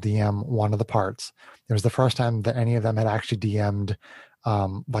people DM one of the parts. It was the first time that any of them had actually DM'd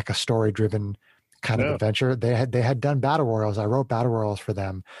like a story-driven kind of adventure. They had done battle royals. I wrote battle royals for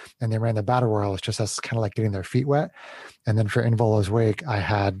them, and they ran the battle royals just as kind of like getting their feet wet. And then for In Volo's Wake, I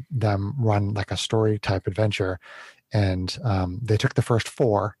had them run like a story type adventure, and they took the first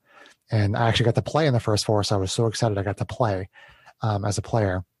 4, and I actually got to play in the first 4. So I was so excited I got to play as a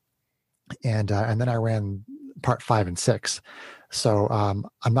player. And then I ran part 5 and 6. So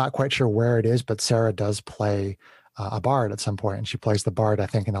I'm not quite sure where it is, but Sarah does play a bard at some point, and she plays the bard, I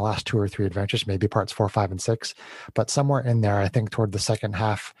think, in the last 2 or 3 adventures, maybe parts 4, 5, and 6. But somewhere in there, I think toward the second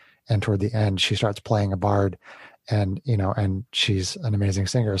half and toward the end, she starts playing a bard, and she's an amazing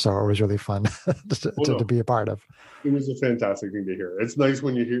singer. So it was really fun to be a part of. It was a fantastic thing to hear. It's nice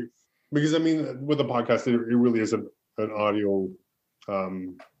when you hear, because I mean, with a podcast, it really is an audio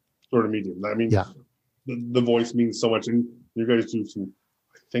sort of medium. I mean, the voice means so much, and you guys do some.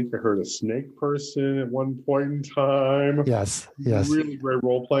 I think I heard a snake person at one point in time. Yes. Really great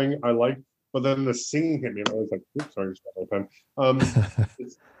role playing. I like, but then the singing hit me, and I was like, "Oops, sorry, whole time."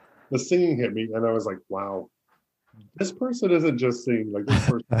 The singing hit me, and I was like, "Wow, this person isn't just singing. Like this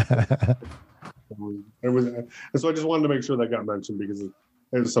person." It was, and so I just wanted to make sure that got mentioned, because it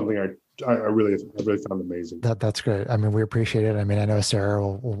was something I really found amazing. That's great. I mean, we appreciate it. I mean, I know Sarah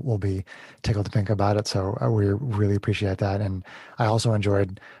will be tickled to pink about it, so we really appreciate that. And I also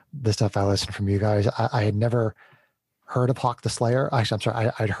enjoyed the stuff I listened from you guys. I had never heard of Hawk the Slayer. Actually, I'm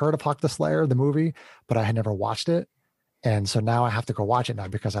sorry, I'd heard of Hawk the Slayer, the movie, but I had never watched it. And so now I have to go watch it now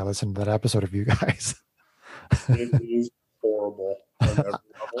because I listened to that episode of you guys. It is horrible.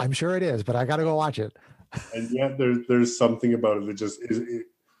 I'm sure it is, but I got to go watch it. And yet there's something about it that just is.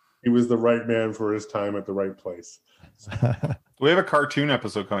 He was the right man for his time at the right place. We have a cartoon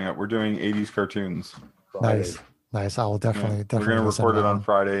episode coming up. We're doing 80s cartoons. Nice. I will definitely. We're going to record it on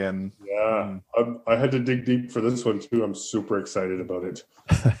Friday, and I had to dig deep for this one too. I'm super excited about it.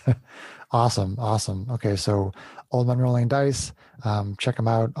 Awesome. Okay, so Old Men Rolling Dice. Check them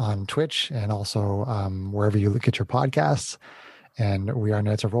out on Twitch and also wherever you get your podcasts. And we are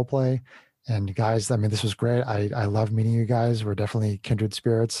Knights of Roleplay. And guys, I mean, this was great. I love meeting you guys. We're definitely kindred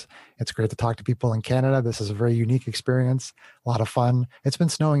spirits. It's great to talk to people in Canada. This is a very unique experience. A lot of fun. It's been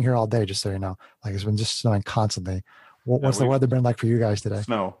snowing here all day, just so you know. Like, it's been just snowing constantly. What's the weather been like for you guys today?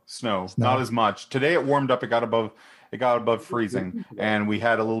 Snow. Not as much. Today it warmed up. It got above freezing, and we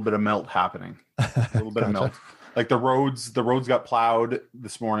had a little bit of melt happening. A little bit of melt. Like the roads got plowed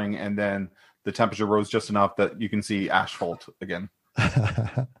this morning, and then the temperature rose just enough that you can see asphalt again.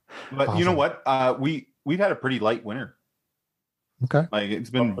 But awesome. You know what? We've had a pretty light winter. Okay. Like it's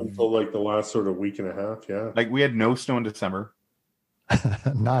been until like the last sort of week and a half. Yeah. Like we had no snow in December.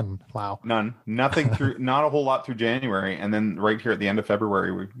 None. Wow. None. Nothing through. Not a whole lot through January, and then right here at the end of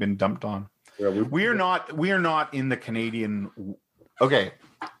February, we've been dumped on. Yeah, we are not in the Canadian. Okay.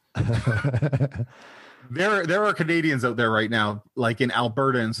 There are Canadians out there right now, like in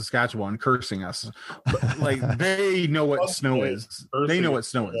Alberta and Saskatchewan, cursing us. But, like they know what snow is. They know what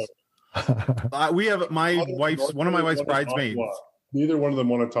snow is. We have one of my wife's bridesmaids. Neither one of them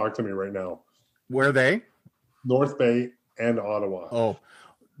want to talk to me right now. Where are they? North Bay and Ottawa. Oh,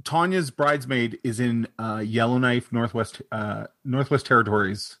 Tanya's bridesmaid is in Yellowknife, Northwest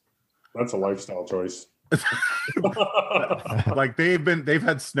Territories. That's a lifestyle choice. Like they've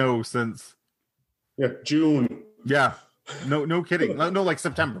had snow since. Yeah, June. Yeah, no kidding. No, like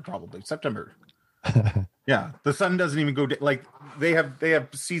September probably. September. Yeah, the sun doesn't even go like they have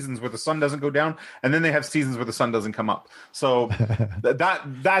seasons where the sun doesn't go down, and then they have seasons where the sun doesn't come up. So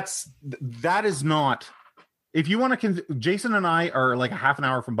that is not. If you want to, Jason and I are like a half an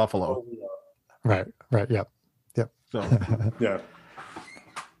hour from Buffalo. Right. Yep. So yeah.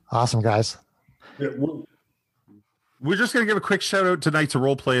 Awesome, guys. Yeah, We're just going to give a quick shout out tonight to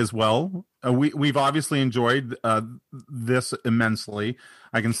Roleplay as well. We've obviously enjoyed this immensely.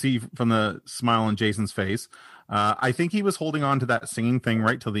 I can see from the smile on Jason's face. I think he was holding on to that singing thing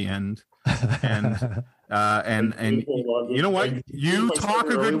right till the end. And you know what? You talk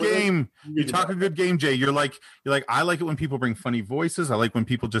a good game. You talk a good game, Jay. You're like, I like it when people bring funny voices. I like when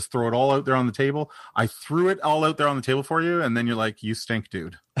people just throw it all out there on the table. I threw it all out there on the table for you, and then you're like, you stink,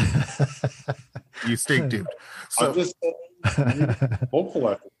 dude. You stink, dude. So I'm just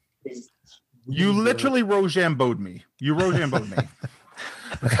hopeful. You literally Rochambeau'd me. You Rochambeau'd me.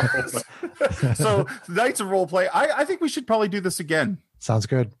 So Knights of Roleplay, I think we should probably do this again. Sounds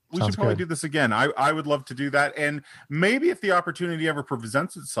good. We should probably do this again. I would love to do that. And maybe if the opportunity ever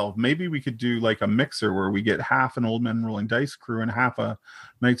presents itself, maybe we could do like a mixer where we get half an Old Men Rolling Dice crew and half a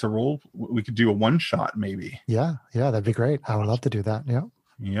Knights of Roll. We could do a one shot maybe. Yeah, that'd be great. I would love to do that.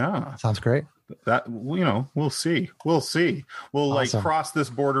 Yeah. Sounds great. That, we'll see. We'll awesome. Like cross this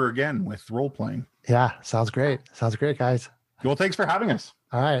border again with role playing. Yeah, sounds great. Sounds great, guys. Well, thanks for having us.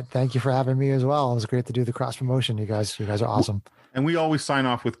 All right. Thank you for having me as well. It was great to do the cross promotion. You guys are awesome. And we always sign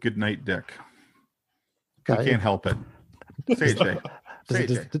off with good night, Dick. Okay. I can't help it. Say it, Jay.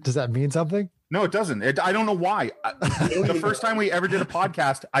 Does that mean something? No, it doesn't. I don't know why. The first time we ever did a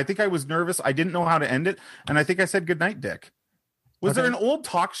podcast, I think I was nervous. I didn't know how to end it. And I think I said good night, Dick. Was there an old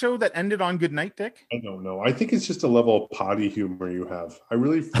talk show that ended on good night, Dick? I don't know. I think it's just a level of potty humor you have. I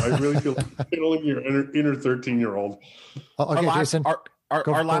really feel like channeling your inner 13-year-old. Okay, Jason.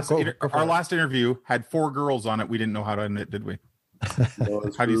 Our last interview had 4 girls on it. We didn't know how to end it, did we?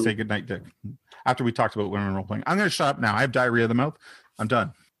 No, how do you say good night, Dick? After we talked about women role playing. I'm going to shut up now. I have diarrhea of the mouth. I'm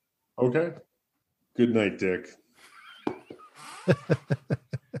done. Okay. Good night, Dick.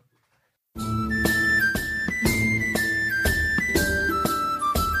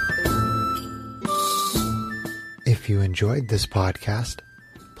 If you enjoyed this podcast,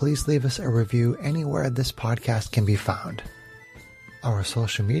 please leave us a review anywhere this podcast can be found. Our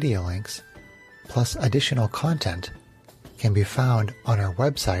social media links, plus additional content, can be found on our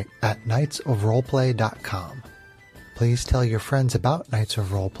website at knightsofroleplay.com. Please tell your friends about Knights of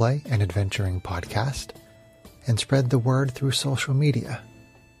Roleplay and Adventuring Podcast, and spread the word through social media.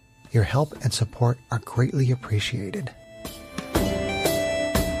 Your help and support are greatly appreciated.